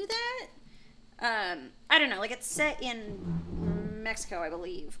do that. I don't know. Like it's set in Mexico, I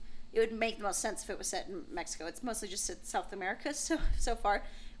believe. It would make the most sense if it was set in Mexico. It's mostly just in South America so far,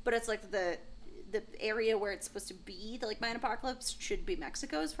 but it's like the area where it's supposed to be. The like Mayan Apocalypse should be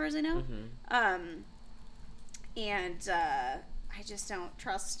Mexico, as far as I know. I just don't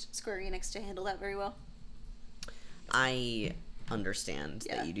trust Square Enix to handle that very well. I understand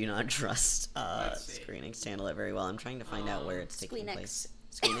that you do not trust Square Enix to handle it very well. I'm trying to find out where it's taking place.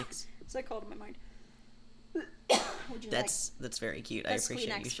 Squeenix. So I called in my mind. That's very cute. I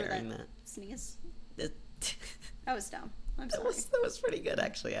appreciate you sharing that. Sneeze. That was dumb. I'm sorry. That was pretty good,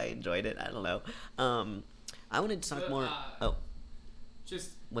 actually. I enjoyed it. I don't know. I wanted to talk more.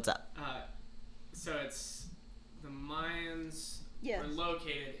 What's up? So it's the Mayans were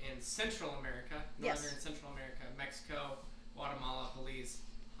located in Central America, northern Central America, Mexico, Guatemala, Belize,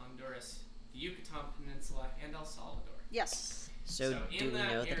 Honduras, the Yucatan Peninsula, and El Salvador. Yes. So do we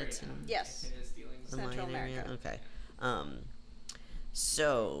know that it's in Yes. It is dealing with Central America. Okay.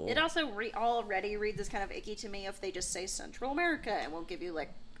 So it also already reads as kind of icky to me if they just say Central America and won't give you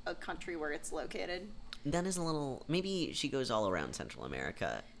like a country where it's located. That is a little. Maybe she goes all around Central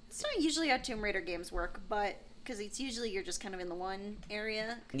America. It's not usually how Tomb Raider games work, but because it's usually you're just kind of in the one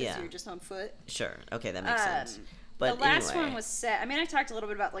area because you're just on foot. Sure. Okay, that makes sense. But the last one was set. I mean, I talked a little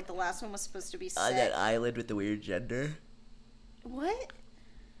bit about like the last one was supposed to be set. That island with the weird gender. What?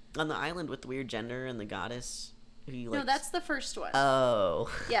 On the island with the weird gender and the goddess. No, that's the first one.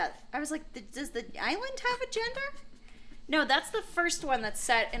 Oh. Yeah, I was like, does the island have a gender? No, that's the first one that's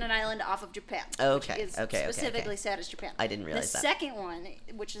set in an island off of Japan. Okay. Which is specifically set as Japan. I didn't realize that. The second one,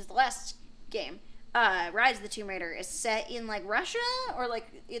 which is the last game, Rise of the Tomb Raider, is set in like Russia or like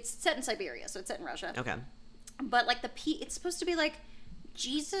it's set in Siberia, so it's set in Russia. Okay. But like it's supposed to be like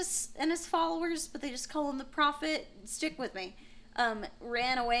Jesus and his followers, but they just call him the prophet. Stick with me.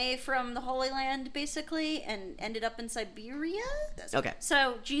 Ran away from the Holy Land basically and ended up in Siberia. Okay.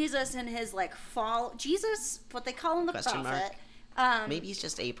 So Jesus and his like Jesus, what they call him the prophet. Maybe he's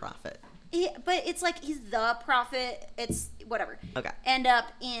just a prophet. But it's like he's the prophet. It's whatever. Okay. End up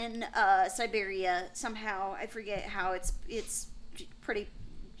in Siberia somehow. I forget how. It's pretty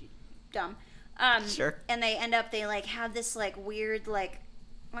dumb. Sure. And they like have this like weird like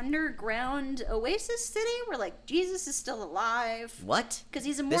underground oasis city where like Jesus is still alive. What? Because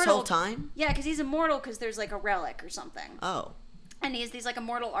he's immortal. This whole time? Yeah, because he's immortal because there's like a relic or something. Oh. And he has these like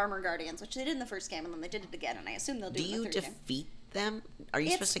immortal armor guardians, which they did in the first game, and then they did it again, and I assume they'll do it in the third game. Do you defeat them? Are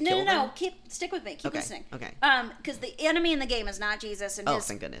you supposed to kill them? No. Stick with me. Keep listening. Okay. Because the enemy in the game is not Jesus and his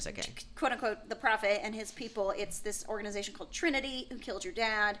thank goodness. Okay. quote unquote the prophet and his people. It's this organization called Trinity who killed your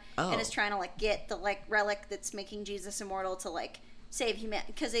dad and is trying to like get the like relic that's making Jesus immortal to like save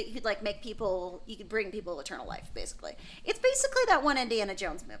humanity because it could like make people. You could bring people eternal life. Basically, it's basically that one Indiana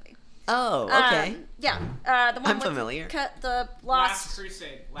Jones movie. Oh, okay. The one I'm with familiar. The Last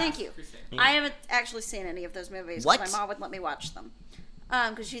Crusade. Thank you. Yeah. I haven't actually seen any of those movies because my mom wouldn't let me watch them.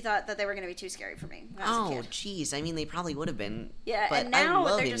 Because she thought that they were going to be too scary for me when I was a kid. Jeez. I mean, they probably would have been. Yeah, but and now I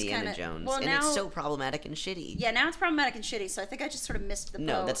love they're just Indiana Jones, well, and now, it's so problematic and shitty. Yeah, now it's problematic and shitty, so I think I just sort of missed the boat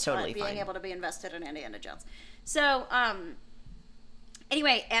No, that's totally on being fine. able to be invested in Indiana Jones. So,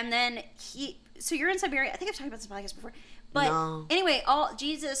 anyway, and then so you're in Siberia. I think I've talked about this podcast before. But anyway,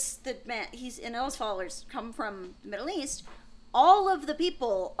 Jesus, the man, he's and all his followers come from the Middle East. All of the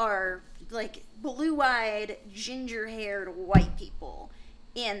people are like blue-eyed, ginger-haired white people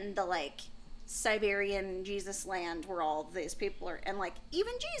in the like Siberian Jesus land where all these people are, and like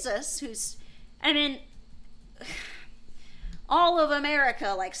even Jesus, who's, I mean, all of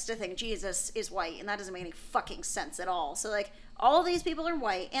America likes to think Jesus is white, and that doesn't make any fucking sense at all. So like all these people are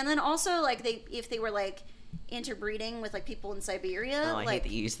white, and then also like if they were like interbreeding with like people in Siberia. Oh, I like, hate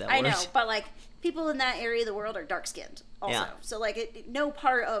to use that word. I know, but like people in that area of the world are dark skinned also. Yeah. So like no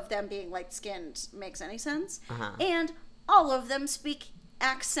part of them being light skinned makes any sense. And all of them speak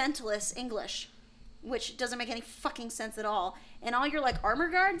accentless English, which doesn't make any fucking sense at all. And all your like armor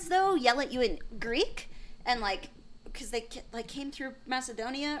guards though yell at you in Greek, and like because they like came through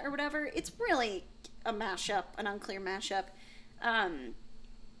Macedonia or whatever. It's really a mashup, an unclear mashup.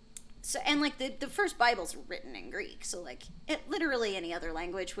 So, and like the first Bible's written in Greek, so like literally any other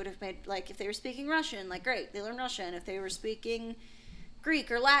language would have made, like if they were speaking Russian, like great, they learned Russian. If they were speaking Greek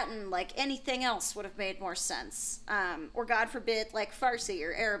or Latin, like anything else would have made more sense. Or God forbid, like Farsi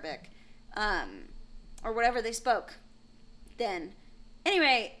or Arabic, or whatever they spoke then.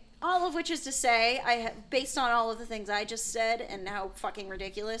 Anyway, all of which is to say, based on all of the things I just said and how fucking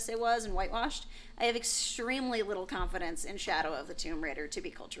ridiculous it was and whitewashed, I have extremely little confidence in Shadow of the Tomb Raider to be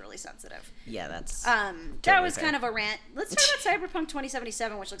culturally sensitive. Yeah, that's totally that was fair. Kind of a rant. Let's talk about Cyberpunk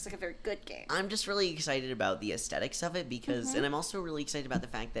 2077, which looks like a very good game. I'm just really excited about the aesthetics of it because, and I'm also really excited about the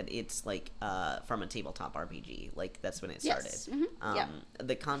fact that it's like from a tabletop RPG. Like that's when it started. Yes. Mm-hmm.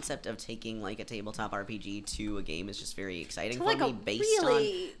 The concept of taking like a tabletop RPG to a game is just very exciting to for like me,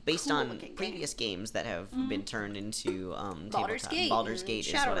 based cool on previous games that have been turned into Baldur's tabletop. Gate Baldur's Gate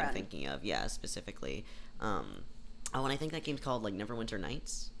is what I'm thinking of. Yeah, specifically. And I think that game's called like Neverwinter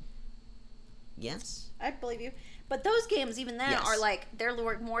Nights. Yes, I believe you. But those games, even then, are like they're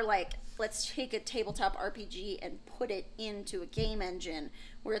more like let's take a tabletop RPG and put it into a game engine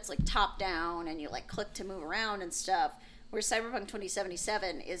where it's like top down and you like click to move around and stuff. Where Cyberpunk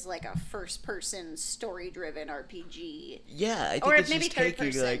 2077 is like a first-person, story-driven RPG. Yeah, I think or it's maybe just taking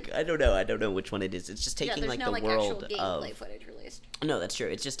person. Like I don't know which one it is. It's just taking like no, the like, world actual of gameplay footage released. No, that's true.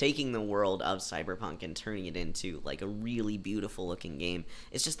 It's just taking the world of Cyberpunk and turning it into like a really beautiful-looking game.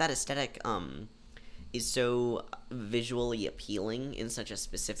 It's just that aesthetic is so visually appealing in such a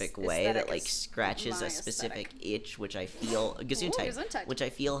specific way that like scratches a specific itch, which I feel Gesundheit, which I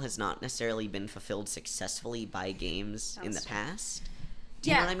feel has not necessarily been fulfilled successfully by games in the past. Do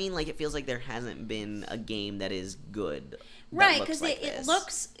you know what I mean? Like it feels like there hasn't been a game that is good. Right, because it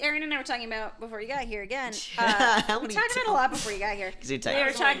looks. Aaron and I were talking about before you got here again. We talked about it a lot before you got here. We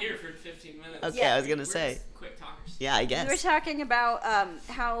were talking here for 15 minutes. Okay, I was gonna say. Quick talkers. Yeah, I guess. We were talking about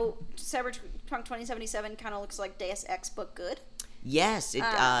how Cyberpunk 2077 kind of looks like Deus Ex, but good. Yes, it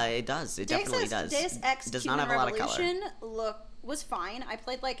does. It definitely does. Deus Ex does not have a lot of color. Was fine. I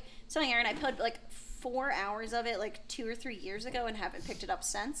played telling Aaron, I played like 4 hours of it like 2 or 3 years ago and haven't picked it up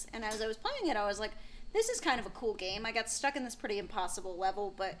since. And as I was playing it, I was like, this is kind of a cool game. I got stuck in this pretty impossible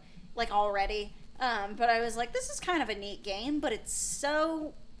level, but like already. But I was like, this is kind of a neat game, but it's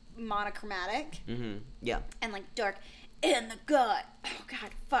so monochromatic. Mm-hmm. Yeah. And like dark. In the gut. Oh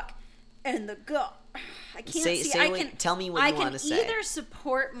God, fuck. In the gut. I can't tell me what you want to say. I can either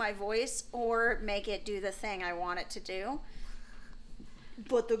support my voice or make it do the thing I want it to do.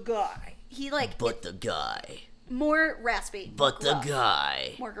 But the guy. The guy. More raspy. But the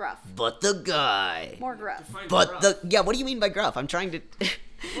guy. More gruff. But the guy. More gruff. But the... Yeah, what do you mean by gruff? I'm trying to...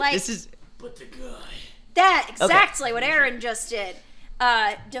 Like... This is... But the guy. That, exactly what Aaron just did.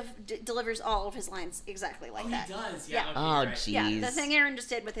 Delivers all of his lines exactly like that. He does, yeah. Okay, oh, jeez. Yeah, the thing Aaron just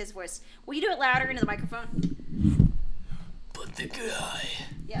did with his voice. Will you do it louder into the microphone? But the guy.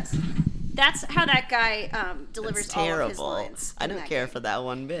 Yes. That's how that guy delivers all of his lines. I don't care for that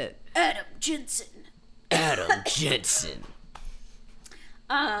one bit. Adam Jensen.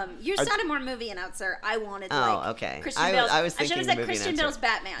 You sounded more movie announcer. I wanted okay. Christian Bale's, I was thinking I should have said Christian Bale's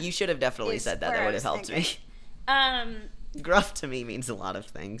Batman. You should have definitely said that. That would have helped me. Gruff to me means a lot of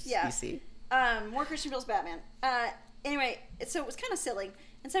things. Yeah. You see. More Christian Bale's Batman. Anyway, so it was kind of silly.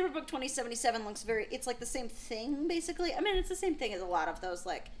 And Cyberpunk 2077 looks it's like the same thing, basically. I mean, it's the same thing as a lot of those,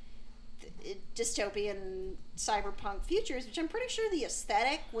 like, dystopian cyberpunk futures, which I'm pretty sure the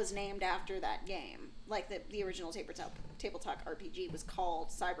aesthetic was named after that game. Like, the original tabletop RPG was called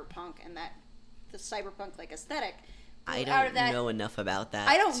Cyberpunk, and that the cyberpunk, like, aesthetic... I don't know enough about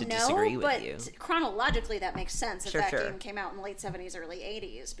that to disagree with you. But chronologically that makes sense if that game came out in the late 70s, early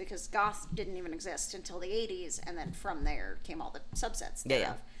 80s, because goth didn't even exist until the 80s, and then from there came all the subsets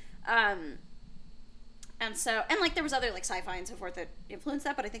thereof. And so, and like there was other like sci-fi and so forth that influenced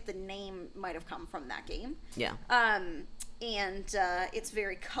that, but I think the name might have come from that game. Yeah. And it's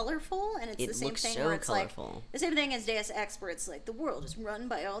very colorful, and it's the same thing where it's colorful. Like the same thing as Deus Ex, where it's like the world is run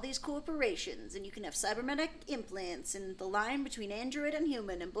by all these corporations, and you can have cybernetic implants, and the line between android and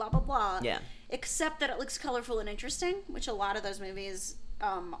human, and blah blah blah. Yeah. Except that it looks colorful and interesting, which a lot of those movies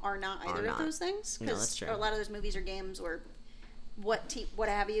are not either of those things. No, that's true. A lot of those movies or games or what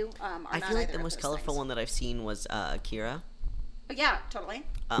have you are not. I feel like the most colorful one that I've seen was Akira. Yeah, totally.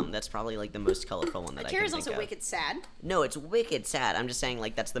 That's probably like the most colorful one that Akira's I can think also wicked sad. No, it's wicked sad. I'm just saying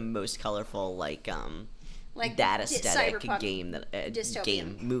like that's the most colorful like that aesthetic game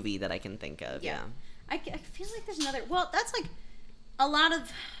that movie that I can think of. Yeah. I feel like there's another. Well, that's like a lot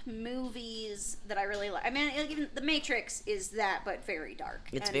of movies that I really like. I mean, even The Matrix is that, but very dark.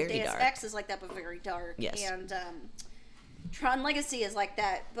 It's very dark. Deus Ex is like that, but very dark. Yes. And Tron Legacy is like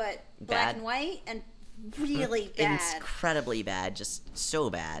that, but black and white and really bad. Incredibly bad, just so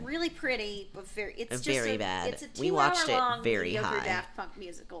bad. Really pretty, but it's very bad. It's a 2 we watched hour long it very high. Daft Punk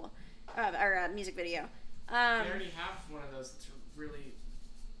musical, or music video. They already have one of those that's really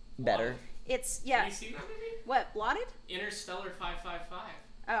better. It's Have you seen that movie? What, Blotted? Interstellar 555.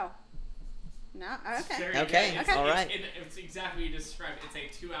 Oh. No. Okay. Okay. All right. It's exactly what you described. It's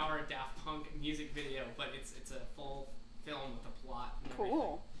a 2 hour Daft Punk music video, but it's a full film with a plot. And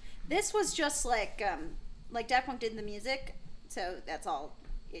cool. This was just like Daft Punk did the music, so that's all.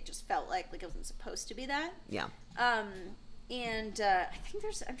 It just felt like it wasn't supposed to be that. Yeah. And I think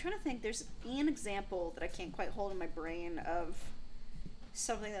I'm trying to think. There's an example that I can't quite hold in my brain of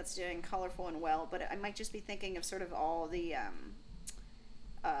something that's doing colorful and well, but I might just be thinking of sort of all the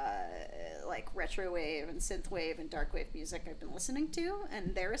like retro wave and synth wave and dark wave music I've been listening to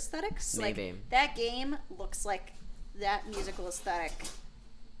and their aesthetics. Maybe. Like, that game looks like that musical aesthetic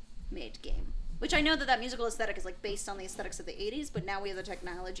made game. Which I know that musical aesthetic is like based on the aesthetics of the 80s, but now we have the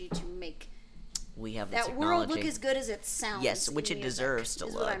technology to make that world look as good as it sounds. Yes, which it deserves to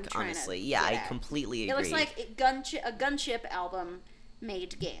look, honestly. Yeah, I completely agree. It looks like a Gunship album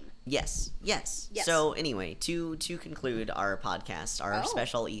made game. Yes. So anyway, to conclude our podcast, our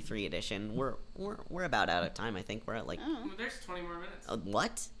special E3 edition, we're about out of time. I think we're at like. Oh. Well, there's 20 more minutes.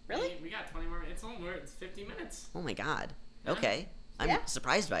 What? Really? We got 20 more minutes. It's 50 minutes. Oh my god. Okay. I'm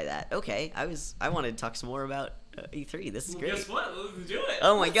surprised by that. Okay, I wanted to talk some more about E3. This is great. Guess what? Let's do it.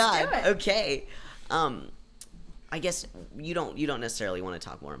 Oh my god. Okay. I guess you don't necessarily want to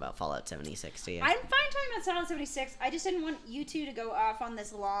talk more about Fallout 76, do you? I'm fine talking about Fallout 76. I just didn't want you two to go off on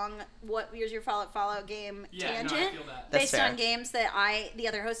this long what year's your Fallout game tangent no, I feel that. based on games that the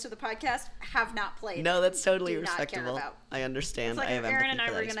other host of the podcast, have not played. No, that's totally respectable. I understand. It's like I have Aaron and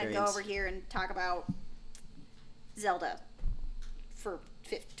I were going to go over here and talk about Zelda for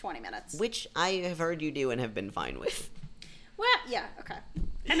 20 minutes. Which I have heard you do and have been fine with. Well, yeah, okay.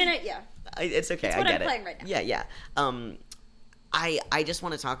 I mean, it's okay. It's what I get I'm playing right now. Yeah. I just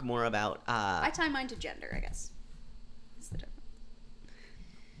want to talk more about. I tie mine to gender, I guess. That's the difference.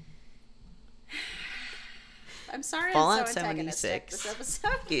 I'm sorry. Fallout I'm so 76 this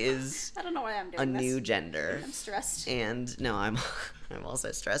episode. is. I don't know why I'm doing a new gender. I'm stressed. And no, I'm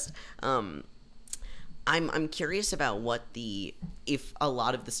also stressed. I'm curious about if a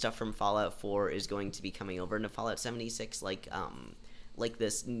lot of the stuff from Fallout 4 is going to be coming over into Fallout 76, like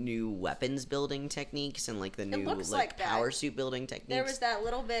this new weapons building techniques and like the new like power suit building techniques. There was that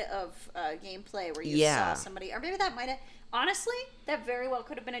little bit of gameplay where you saw somebody, or maybe that might have. Honestly, that very well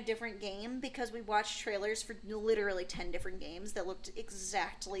could have been a different game because we watched trailers for literally 10 different games that looked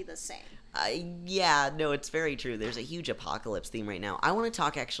exactly the same. No, it's very true. There's a huge apocalypse theme right now. I want to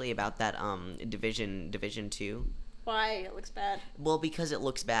talk actually about that Division 2. Why? It looks bad. Well, because it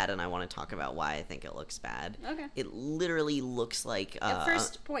looks bad, and I want to talk about why I think it looks bad. Okay. It literally looks like... At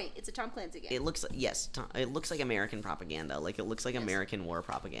first point, it's a Tom Clancy game. It looks it looks like American propaganda. Like, it looks like American war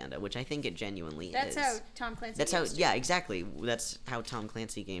propaganda, which I think it genuinely is. That's how Tom Clancy games do. Yeah, exactly. That's how Tom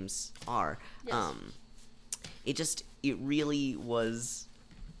Clancy games are. Yes. It really was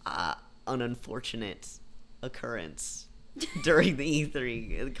an unfortunate occurrence during the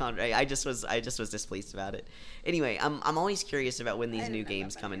E3 I just was displeased about it. Anyway, I'm always curious about when these new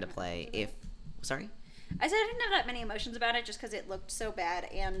games come into play. Sorry? I said I didn't have that many emotions about it just because it looked so bad.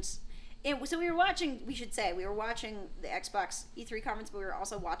 And so we were watching the Xbox E3 conference, but we were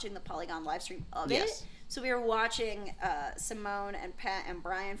also watching the Polygon live stream of it. So we were watching Simone and Pat and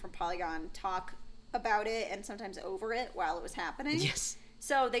Brian from Polygon talk about it and sometimes over it while it was happening. Yes.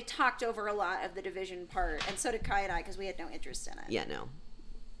 So they talked over a lot of the Division part, and so did Kai and I because we had no interest in it. Yeah, no.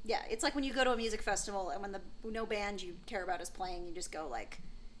 Yeah, it's like when you go to a music festival and when no band you care about is playing, you just go like,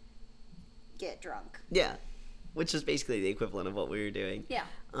 get drunk. Yeah, which is basically the equivalent of what we were doing. Yeah.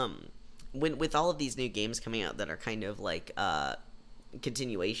 With all of these new games coming out that are kind of like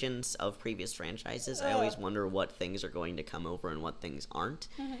continuations of previous franchises, I always wonder what things are going to come over and what things aren't.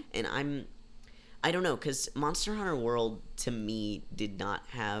 And I don't know, because Monster Hunter World to me did not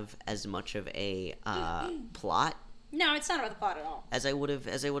have as much of a plot. No, it's not about the plot at all. As I would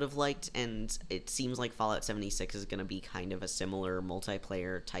have liked, and it seems like Fallout 76 is going to be kind of a similar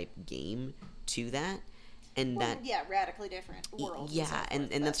multiplayer type game to that. And radically different world. Yeah, and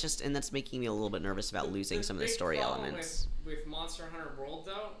that's making me a little bit nervous about losing some of the story elements. With Monster Hunter World,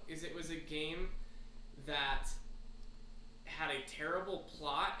 though, is it was a game that had a terrible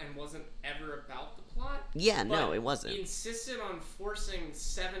plot and wasn't ever about the plot. Yeah, no, it wasn't. Insisted on forcing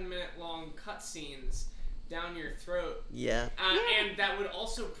 7-minute long cutscenes down your throat. Yeah. And that would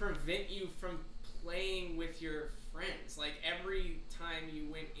also prevent you from playing with your friends. Like, every time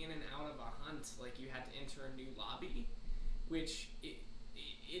you went in and out of a hunt, like, you had to enter a new lobby, which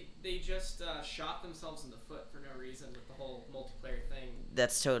they just shot themselves in the foot for no reason with the whole multiplayer thing.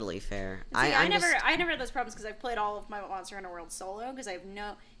 That's totally fair. See, I never had those problems because I've played all of my Monster Hunter World solo because I have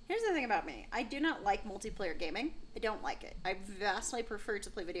no... Here's the thing about me. I do not like multiplayer gaming. I don't like it. I vastly prefer to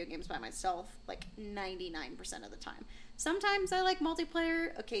play video games by myself, like 99% of the time. Sometimes I like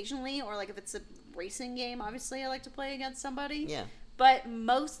multiplayer occasionally, or like if it's a racing game, obviously I like to play against somebody. Yeah. But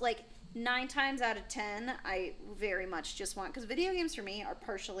most, like 9 times out of 10, I very much just want... Because video games for me are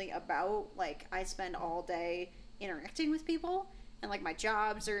partially about, like, I spend all day interacting with people, and like my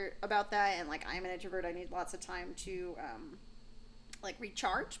jobs are about that, and like I'm an introvert, I need lots of time to... like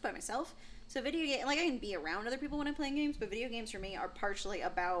recharge by myself. So video game, like I can be around other people when I'm playing games, but video games for me are partially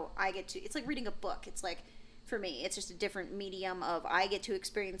about it's like reading a book. It's like, for me, it's just a different medium of I get to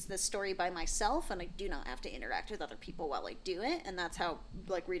experience this story by myself and I do not have to interact with other people while I do it, and that's how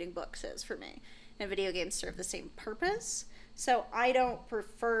like reading books is for me. And video games serve the same purpose. So I don't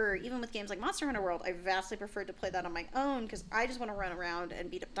prefer, even with games like Monster Hunter World, I vastly prefer to play that on my own because I just want to run around and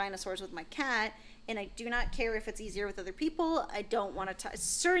beat up dinosaurs with my cat, and I do not care if it's easier with other people. I don't want to,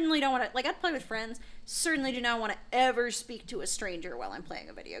 certainly don't want to, like I'd play with friends, certainly do not want to ever speak to a stranger while I'm playing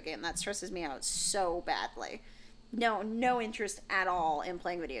a video game. That stresses me out so badly. No interest at all in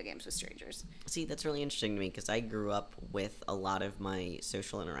playing video games with strangers. See, that's really interesting to me because I grew up with a lot of my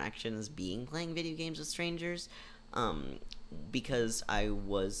social interactions being playing video games with strangers. Because I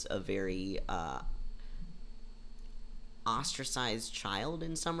was a very ostracized child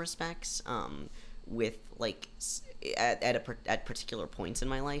in some respects, with like at particular points in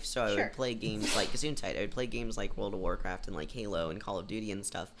my life. So I would play games like Gesundheit. I would play games like World of Warcraft and like Halo and Call of Duty and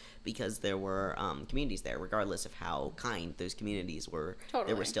stuff because there were communities there, regardless of how kind those communities were. Totally.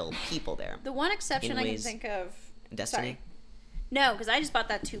 There were still people there. The one exception I can think of... Destiny? Sorry. No, because I just bought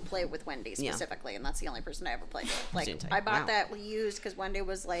that to play with Wendy specifically, and that's the only person I ever played with. Like, I bought that used because Wendy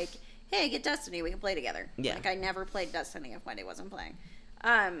was like, hey, get Destiny, we can play together. Yeah. Like, I never played Destiny if Wendy wasn't playing.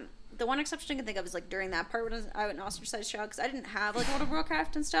 The one exception I can think of is, like, during that part when I was an ostracized child, because I didn't have, like, World of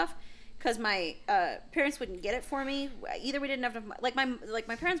Warcraft and stuff, because my parents wouldn't get it for me. Either we didn't have enough...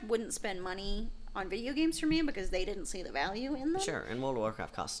 my parents wouldn't spend money on video games for me because they didn't see the value in them. Sure, and World of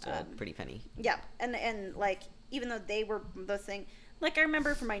Warcraft cost a pretty penny. Yeah, and like... Even though they were the thing, like I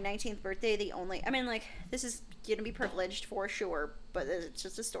remember for my 19th birthday, this is gonna be privileged for sure, but it's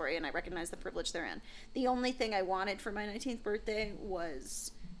just a story, and I recognize the privilege they're in. The only thing I wanted for my 19th birthday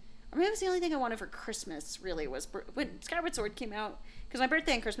was, or maybe it was the only thing I wanted for Christmas. Really, was when Skyward Sword came out, because my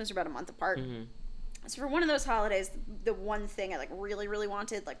birthday and Christmas are about a month apart. Mm-hmm. So for one of those holidays, the one thing I like really, really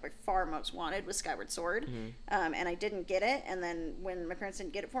wanted, like by far most wanted, was Skyward Sword, and I didn't get it. And then when my parents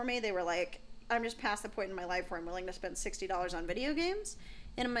didn't get it for me, they were like, I'm just past the point in my life where I'm willing to spend $60 on video games.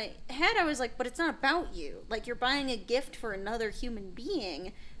 And in my head, I was like, but it's not about you. Like, you're buying a gift for another human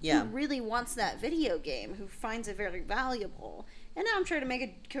being who really wants that video game, who finds it very valuable. And now I'm trying to make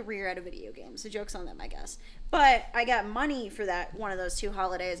a career out of video games. The joke's on them, I guess. But I got money for that one of those 2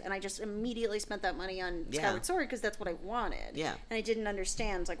 holidays, and I just immediately spent that money on Skyward Sword because that's what I wanted. Yeah. And I didn't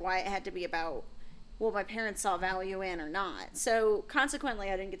understand, like, why it had to be about... well, my parents saw value in or not. So, consequently,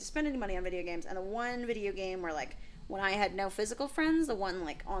 I didn't get to spend any money on video games. And the one video game where, like, when I had no physical friends, the one,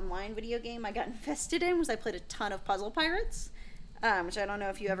 like, online video game I got invested in was I played a ton of Puzzle Pirates, which I don't know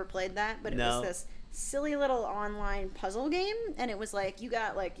if you ever played that, but it was this silly little online puzzle game. And it was, like, you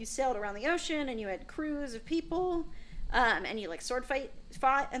sailed around the ocean and you had crews of people, and you, like,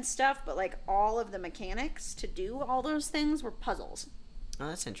 fought and stuff. But, like, all of the mechanics to do all those things were puzzles. Oh,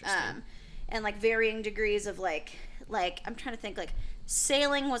 that's interesting. And, like, varying degrees of, like, I'm trying to think, like,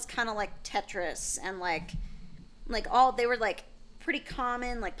 sailing was kind of like Tetris, and, like, all, they were, like, pretty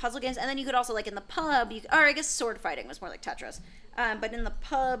common, like, puzzle games. And then you could also, like, in the pub, or I guess sword fighting was more like Tetris. But in the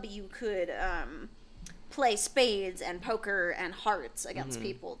pub, you could play spades and poker and hearts against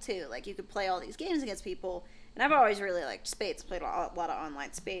people, too. Like, you could play all these games against people. And I've always really liked spades. Played a lot of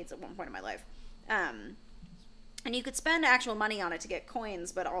online spades at one point in my life. And you could spend actual money on it to get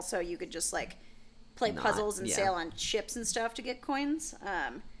coins, but also you could just, like, play puzzles and sail on ships and stuff to get coins.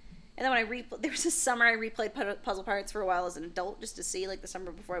 And then when there was a summer I replayed Puzzle Pirates for a while as an adult just to see, like, the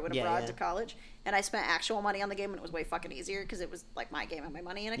summer before I went abroad to college. And I spent actual money on the game, and it was way fucking easier because it was, like, my game and my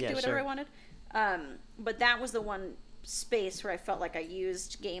money, and I could do whatever I wanted. But that was the one space where I felt like I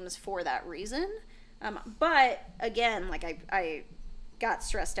used games for that reason. But, again, like, I got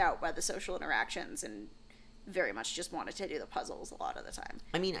stressed out by the social interactions and very much just wanted to do the puzzles a lot of the time.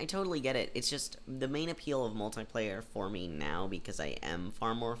 I mean, I totally get it. It's just the main appeal of multiplayer for me now, because I am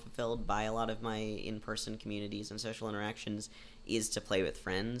far more fulfilled by a lot of my in-person communities and social interactions, is to play with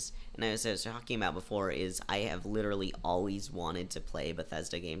friends. And as I was talking about before, is I have literally always wanted to play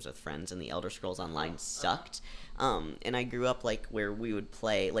Bethesda games with friends, and the Elder Scrolls Online sucked. And I grew up, like, where we would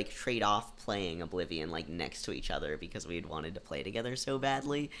play, like, trade off playing Oblivion, like, next to each other because we had wanted to play together so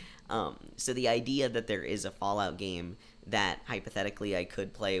badly. So the idea that there is a Fallout game that, hypothetically, I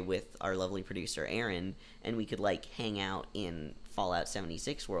could play with our lovely producer, Aaron, and we could, like, hang out in Fallout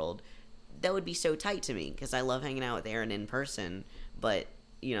 76 world, that would be so tight to me, because I love hanging out with Aaron in person, but,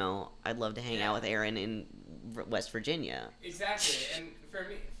 you know, I'd love to hang out with Aaron in West Virginia. Exactly, and for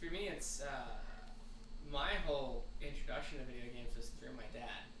me, it's... my whole introduction to video games was through my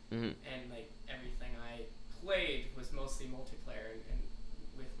dad, and like everything I played was mostly multiplayer and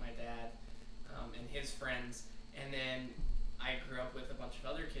with my dad and his friends. And then I grew up with a bunch of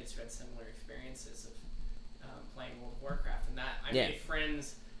other kids who had similar experiences of playing World of Warcraft, and that I made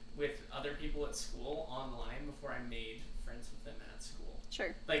friends with other people at school online before I made friends with them at school.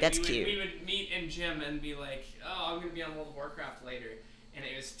 Sure, like that's cute. We would meet in gym and be like, "Oh, I'm gonna be on World of Warcraft later." And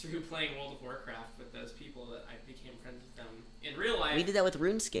it was through playing World of Warcraft with those people that I became friends with them in real life. We did that with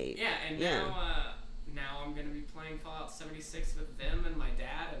RuneScape. Yeah, and now I'm going to be playing Fallout 76 with them and my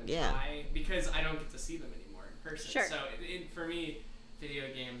dad, and because I don't get to see them anymore in person. Sure. So for me,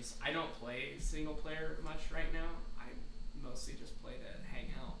 video games, I don't play single player much right now. I mostly just play to hang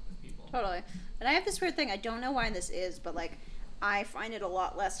out with people. Totally. And I have this weird thing, I don't know why this is, but, like, I find it a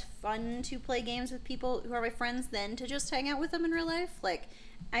lot less fun to play games with people who are my friends than to just hang out with them in real life. Like,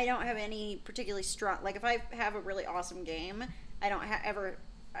 I don't have any particularly strong... Like, if I have a really awesome game,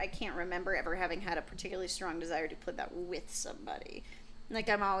 I can't remember ever having had a particularly strong desire to play that with somebody. Like,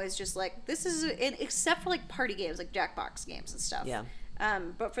 I'm always just like, this is... except for, like, party games, like Jackbox games and stuff. Yeah.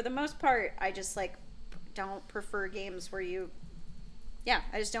 But for the most part, I just, like, don't prefer games where you... Yeah,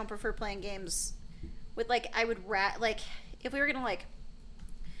 I just don't prefer playing games with, like, I would like... If we were gonna, like,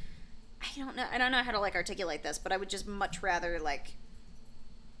 I don't know how to, like, articulate this, but I would just much rather, like,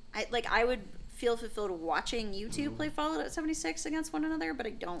 I would feel fulfilled watching you two play Fallout 76 against one another, but I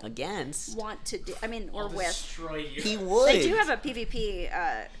don't want to do, or with. Destroy you. He would. They do have a PvP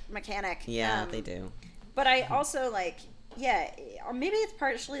mechanic. Yeah, they do. But I also, like, or maybe it's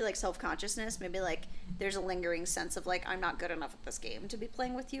partially, like, self-consciousness. Maybe, like, there's a lingering sense of, like, I'm not good enough at this game to be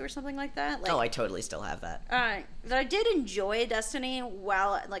playing with you or something like that. Like, I totally still have that. But I did enjoy Destiny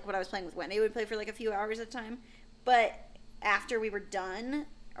while, like, when I was playing with Wendy, we would play for, like, a few hours at a time. But after we were done,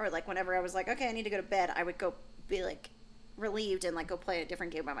 or, like, whenever I was like, okay, I need to go to bed, I would go be, like, relieved and, like, go play a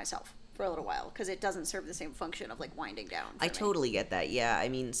different game by myself for a little while, because it doesn't serve the same function of, like, winding down. I totally get that. Yeah, I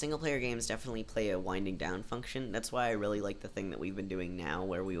mean, single-player games definitely play a winding down function. That's why I really like the thing that we've been doing now,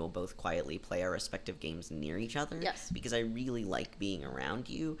 where we will both quietly play our respective games near each other. Yes. Because I really like being around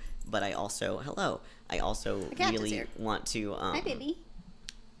you, but I also really want to hi, baby.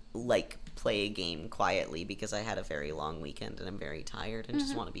 Like, play a game quietly, because I had a very long weekend and I'm very tired and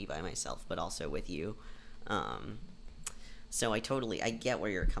just want to be by myself, but also with you. So I get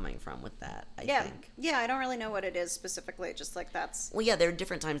where you're coming from with that, I think. Yeah, I don't really know what it is specifically, just like that's... Well, yeah, there are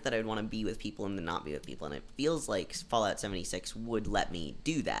different times that I would want to be with people and then not be with people, and it feels like Fallout 76 would let me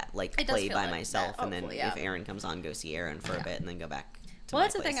do that, like, play by myself, and then if Aaron comes on, go see Aaron for a bit, and then go back to my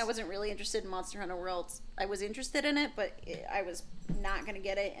that's place. The thing, I wasn't really interested in Monster Hunter Worlds. I was interested in it, but I was not going to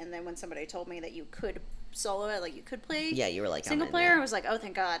get it, and then when somebody told me that you could solo it, like, you could play you were like, single player, I was like, oh,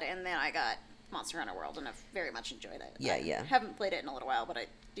 thank God, and then I got Monster Hunter World, and I've very much enjoyed it. I haven't played it in a little while, but I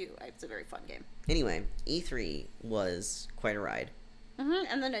do. It's a very fun game. Anyway, E3 was quite a ride.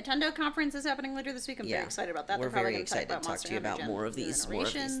 And the Nintendo conference is happening later this week. I'm very excited about that. We're very excited to talk to you about more of these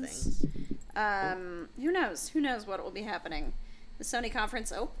things. Who knows? Who knows what will be happening? The Sony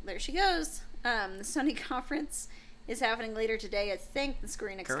conference. Oh, there she goes. The Sony conference is happening later today. I think the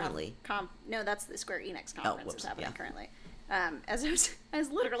Square Enix currently. No, that's the Square Enix conference is happening currently. As I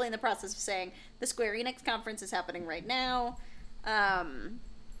was literally in the process of saying, the Square Enix conference is happening right now.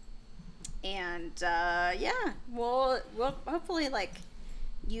 We'll hopefully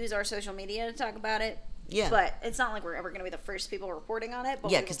use our social media to talk about it. Yeah. But it's not like we're ever going to be the first people reporting on it.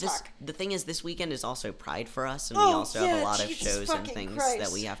 But because the thing is, this weekend is also Pride for us, and we also have a lot of shows and things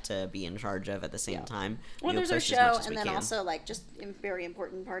that we have to be in charge of at the same time. Well, there's our show, and then also just very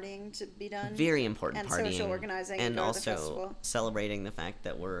important partying to be done. Very important partying. And social organizing. And also celebrating the fact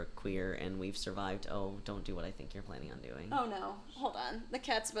that we're queer and we've survived. Oh, don't do what I think you're planning on doing. Oh, no. Hold on. The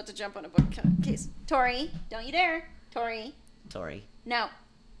cat's about to jump on a bookcase. Tori, don't you dare. Tori. No.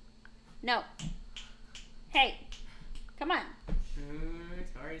 Hey, come on.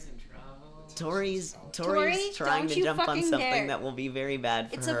 Tori's in trouble. Tori's trying to jump on something that will be very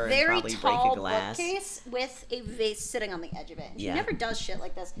bad for her and probably break a glass. It's a very tall bookcase with a vase sitting on the edge of it. She never does shit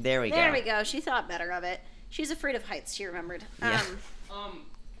like this. There we go. She thought better of it. She's afraid of heights, she remembered. Yeah.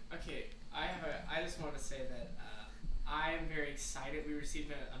 Okay, I just want to say that I am very excited. We received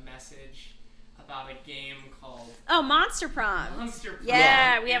a message about a game called... Oh, Monster Prom.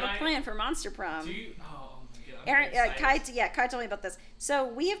 Yeah, we have a plan for Monster Prom. Do you... Oh. Kai told me about this. So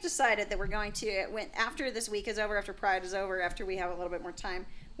we have decided that we're going to, after this week is over, after Pride is over, after we have a little bit more time,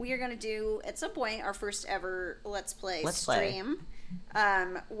 we are going to do, at some point, our first ever Let's Play stream,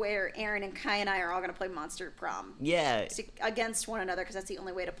 where Aaron and Kai and I are all going to play Monster Prom. Yeah. Against one another, because that's the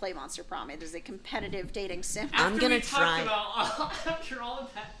only way to play Monster Prom. It is a competitive dating sim. I'm going to try... After all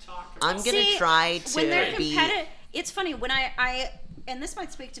of that talk I'm going to try to when they're competitive... It's funny, when I and this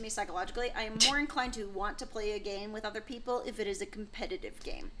might speak to me psychologically, I am more inclined to want to play a game with other people if it is a competitive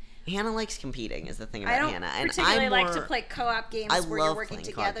game. Hannah likes competing, is the thing about Hannah. I don't particularly like to play co-op games where you're working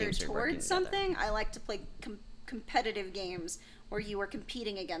together towards something. I like to play competitive games where you are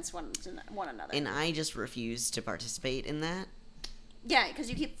competing against one another. And I just refuse to participate in that. Yeah, because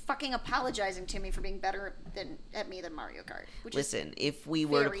you keep fucking apologizing to me for being better at me than Mario Kart. Listen, if we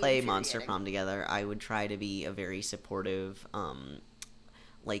were to play Monster Prom together, I would try to be a very supportive,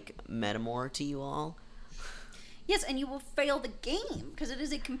 metamor to you all. Yes, and you will fail the game because it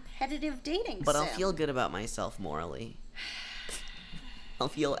is a competitive dating But sim. I'll feel good about myself morally. I'll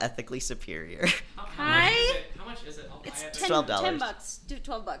feel ethically superior. How much is it? It's $12. $10. Do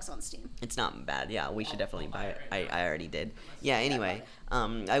 $12 on Steam. It's not bad. Yeah, we should definitely buy it. I already did. Yeah. Anyway,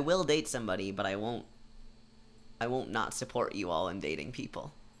 I will date somebody, but I won't not support you all in dating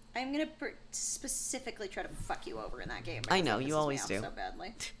people. I'm gonna specifically try to fuck you over in that game. I know you always do. So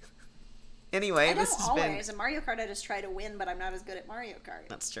badly. Anyway, I don't always. In Mario Kart, I just try to win, but I'm not as good at Mario Kart.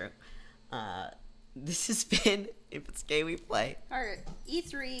 That's true. This has been If It's Gay We Play. Our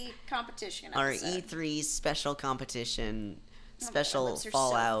E3 competition episode. Our E3 special competition, special my lips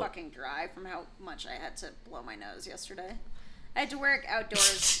Fallout. Are so fucking dry from how much I had to blow my nose yesterday. I had to work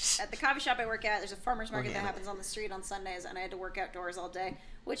outdoors at the coffee shop I work at. There's a farmer's market that happens on the street on Sundays, and I had to work outdoors all day,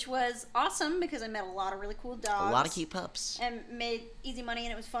 which was awesome because I met a lot of really cool dogs. A lot of cute pups. And made easy money,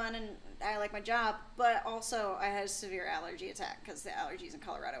 and it was fun, and I like my job. But also, I had a severe allergy attack because the allergies in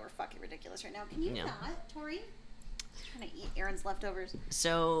Colorado are fucking ridiculous right now. Can you not, Tori? I'm trying to eat Aaron's leftovers.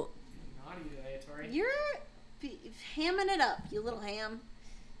 So... Naughty today, Tori. You're hamming it up, you little ham.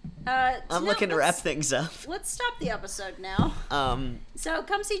 I'm looking to wrap things up. Let's stop the episode now. So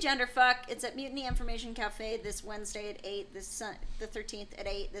come see Genderfuck. It's at Mutiny Information Cafe this Wednesday at 8, the 13th at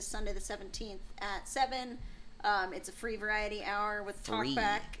 8, this Sunday the 17th at 7. It's a free variety hour with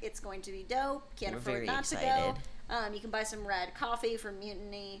talkback. It's going to be dope. Can't afford not to go. You can buy some rad coffee from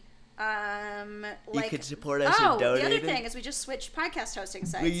Mutiny. You can support us in donating. The other thing is we just switched podcast hosting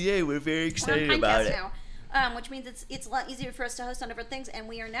sites. Yeah, we're very excited about it. Now. Which means it's a lot easier for us to host on different things, and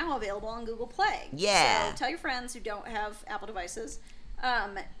we are now available on Google Play. Yeah. So tell your friends who don't have Apple devices.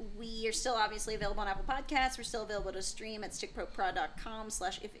 We are still obviously available on Apple Podcasts. We're still available to stream at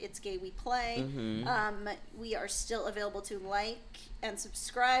stickproprod.com/ifitsgayweplay. Mm-hmm. We are still available to like and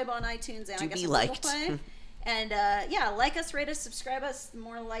subscribe on iTunes and I guess Google Play. And like us, rate us, subscribe us. The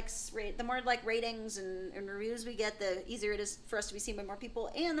more likes, the more ratings and reviews we get, the easier it is for us to be seen by more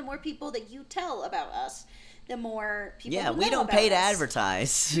people. And the more people that you tell about us, the more people. Yeah, we don't pay to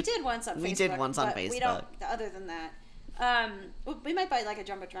advertise. We did once on Facebook. We did once on Facebook. We don't. Other than that, we might buy like a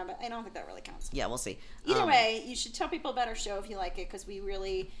jumbotron, but I don't think that really counts. Yeah, we'll see. Either way, you should tell people about our show if you like it, because we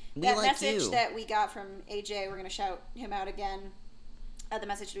that like message that we got from AJ, we're gonna shout him out again. The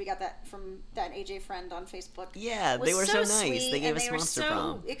message we got that from that AJ friend on Facebook. Yeah, they were so nice. Sweet, they gave us Monster Prom. They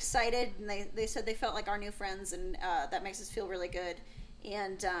were so excited, and they said they felt like our new friends, and that makes us feel really good.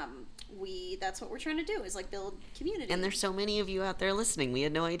 And that's what we're trying to do, is like build community. And there's so many of you out there listening. We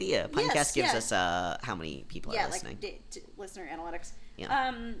had no idea. Podcast gives us how many people are listening. Listener analytics.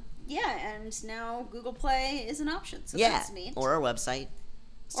 Yeah. And now Google Play is an option. So yeah. That's neat. Or our website.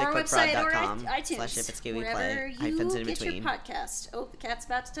 Stickbugprod.com /iTunes. Wherever you get your podcast. Oh, the cat's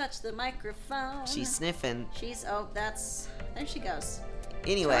about to touch the microphone. She's sniffing. There she goes.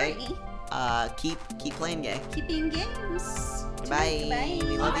 Anyway, keep playing gay. Keep being games. Bye.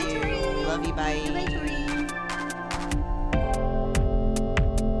 We love you. We love you. Bye. Bye, Tori.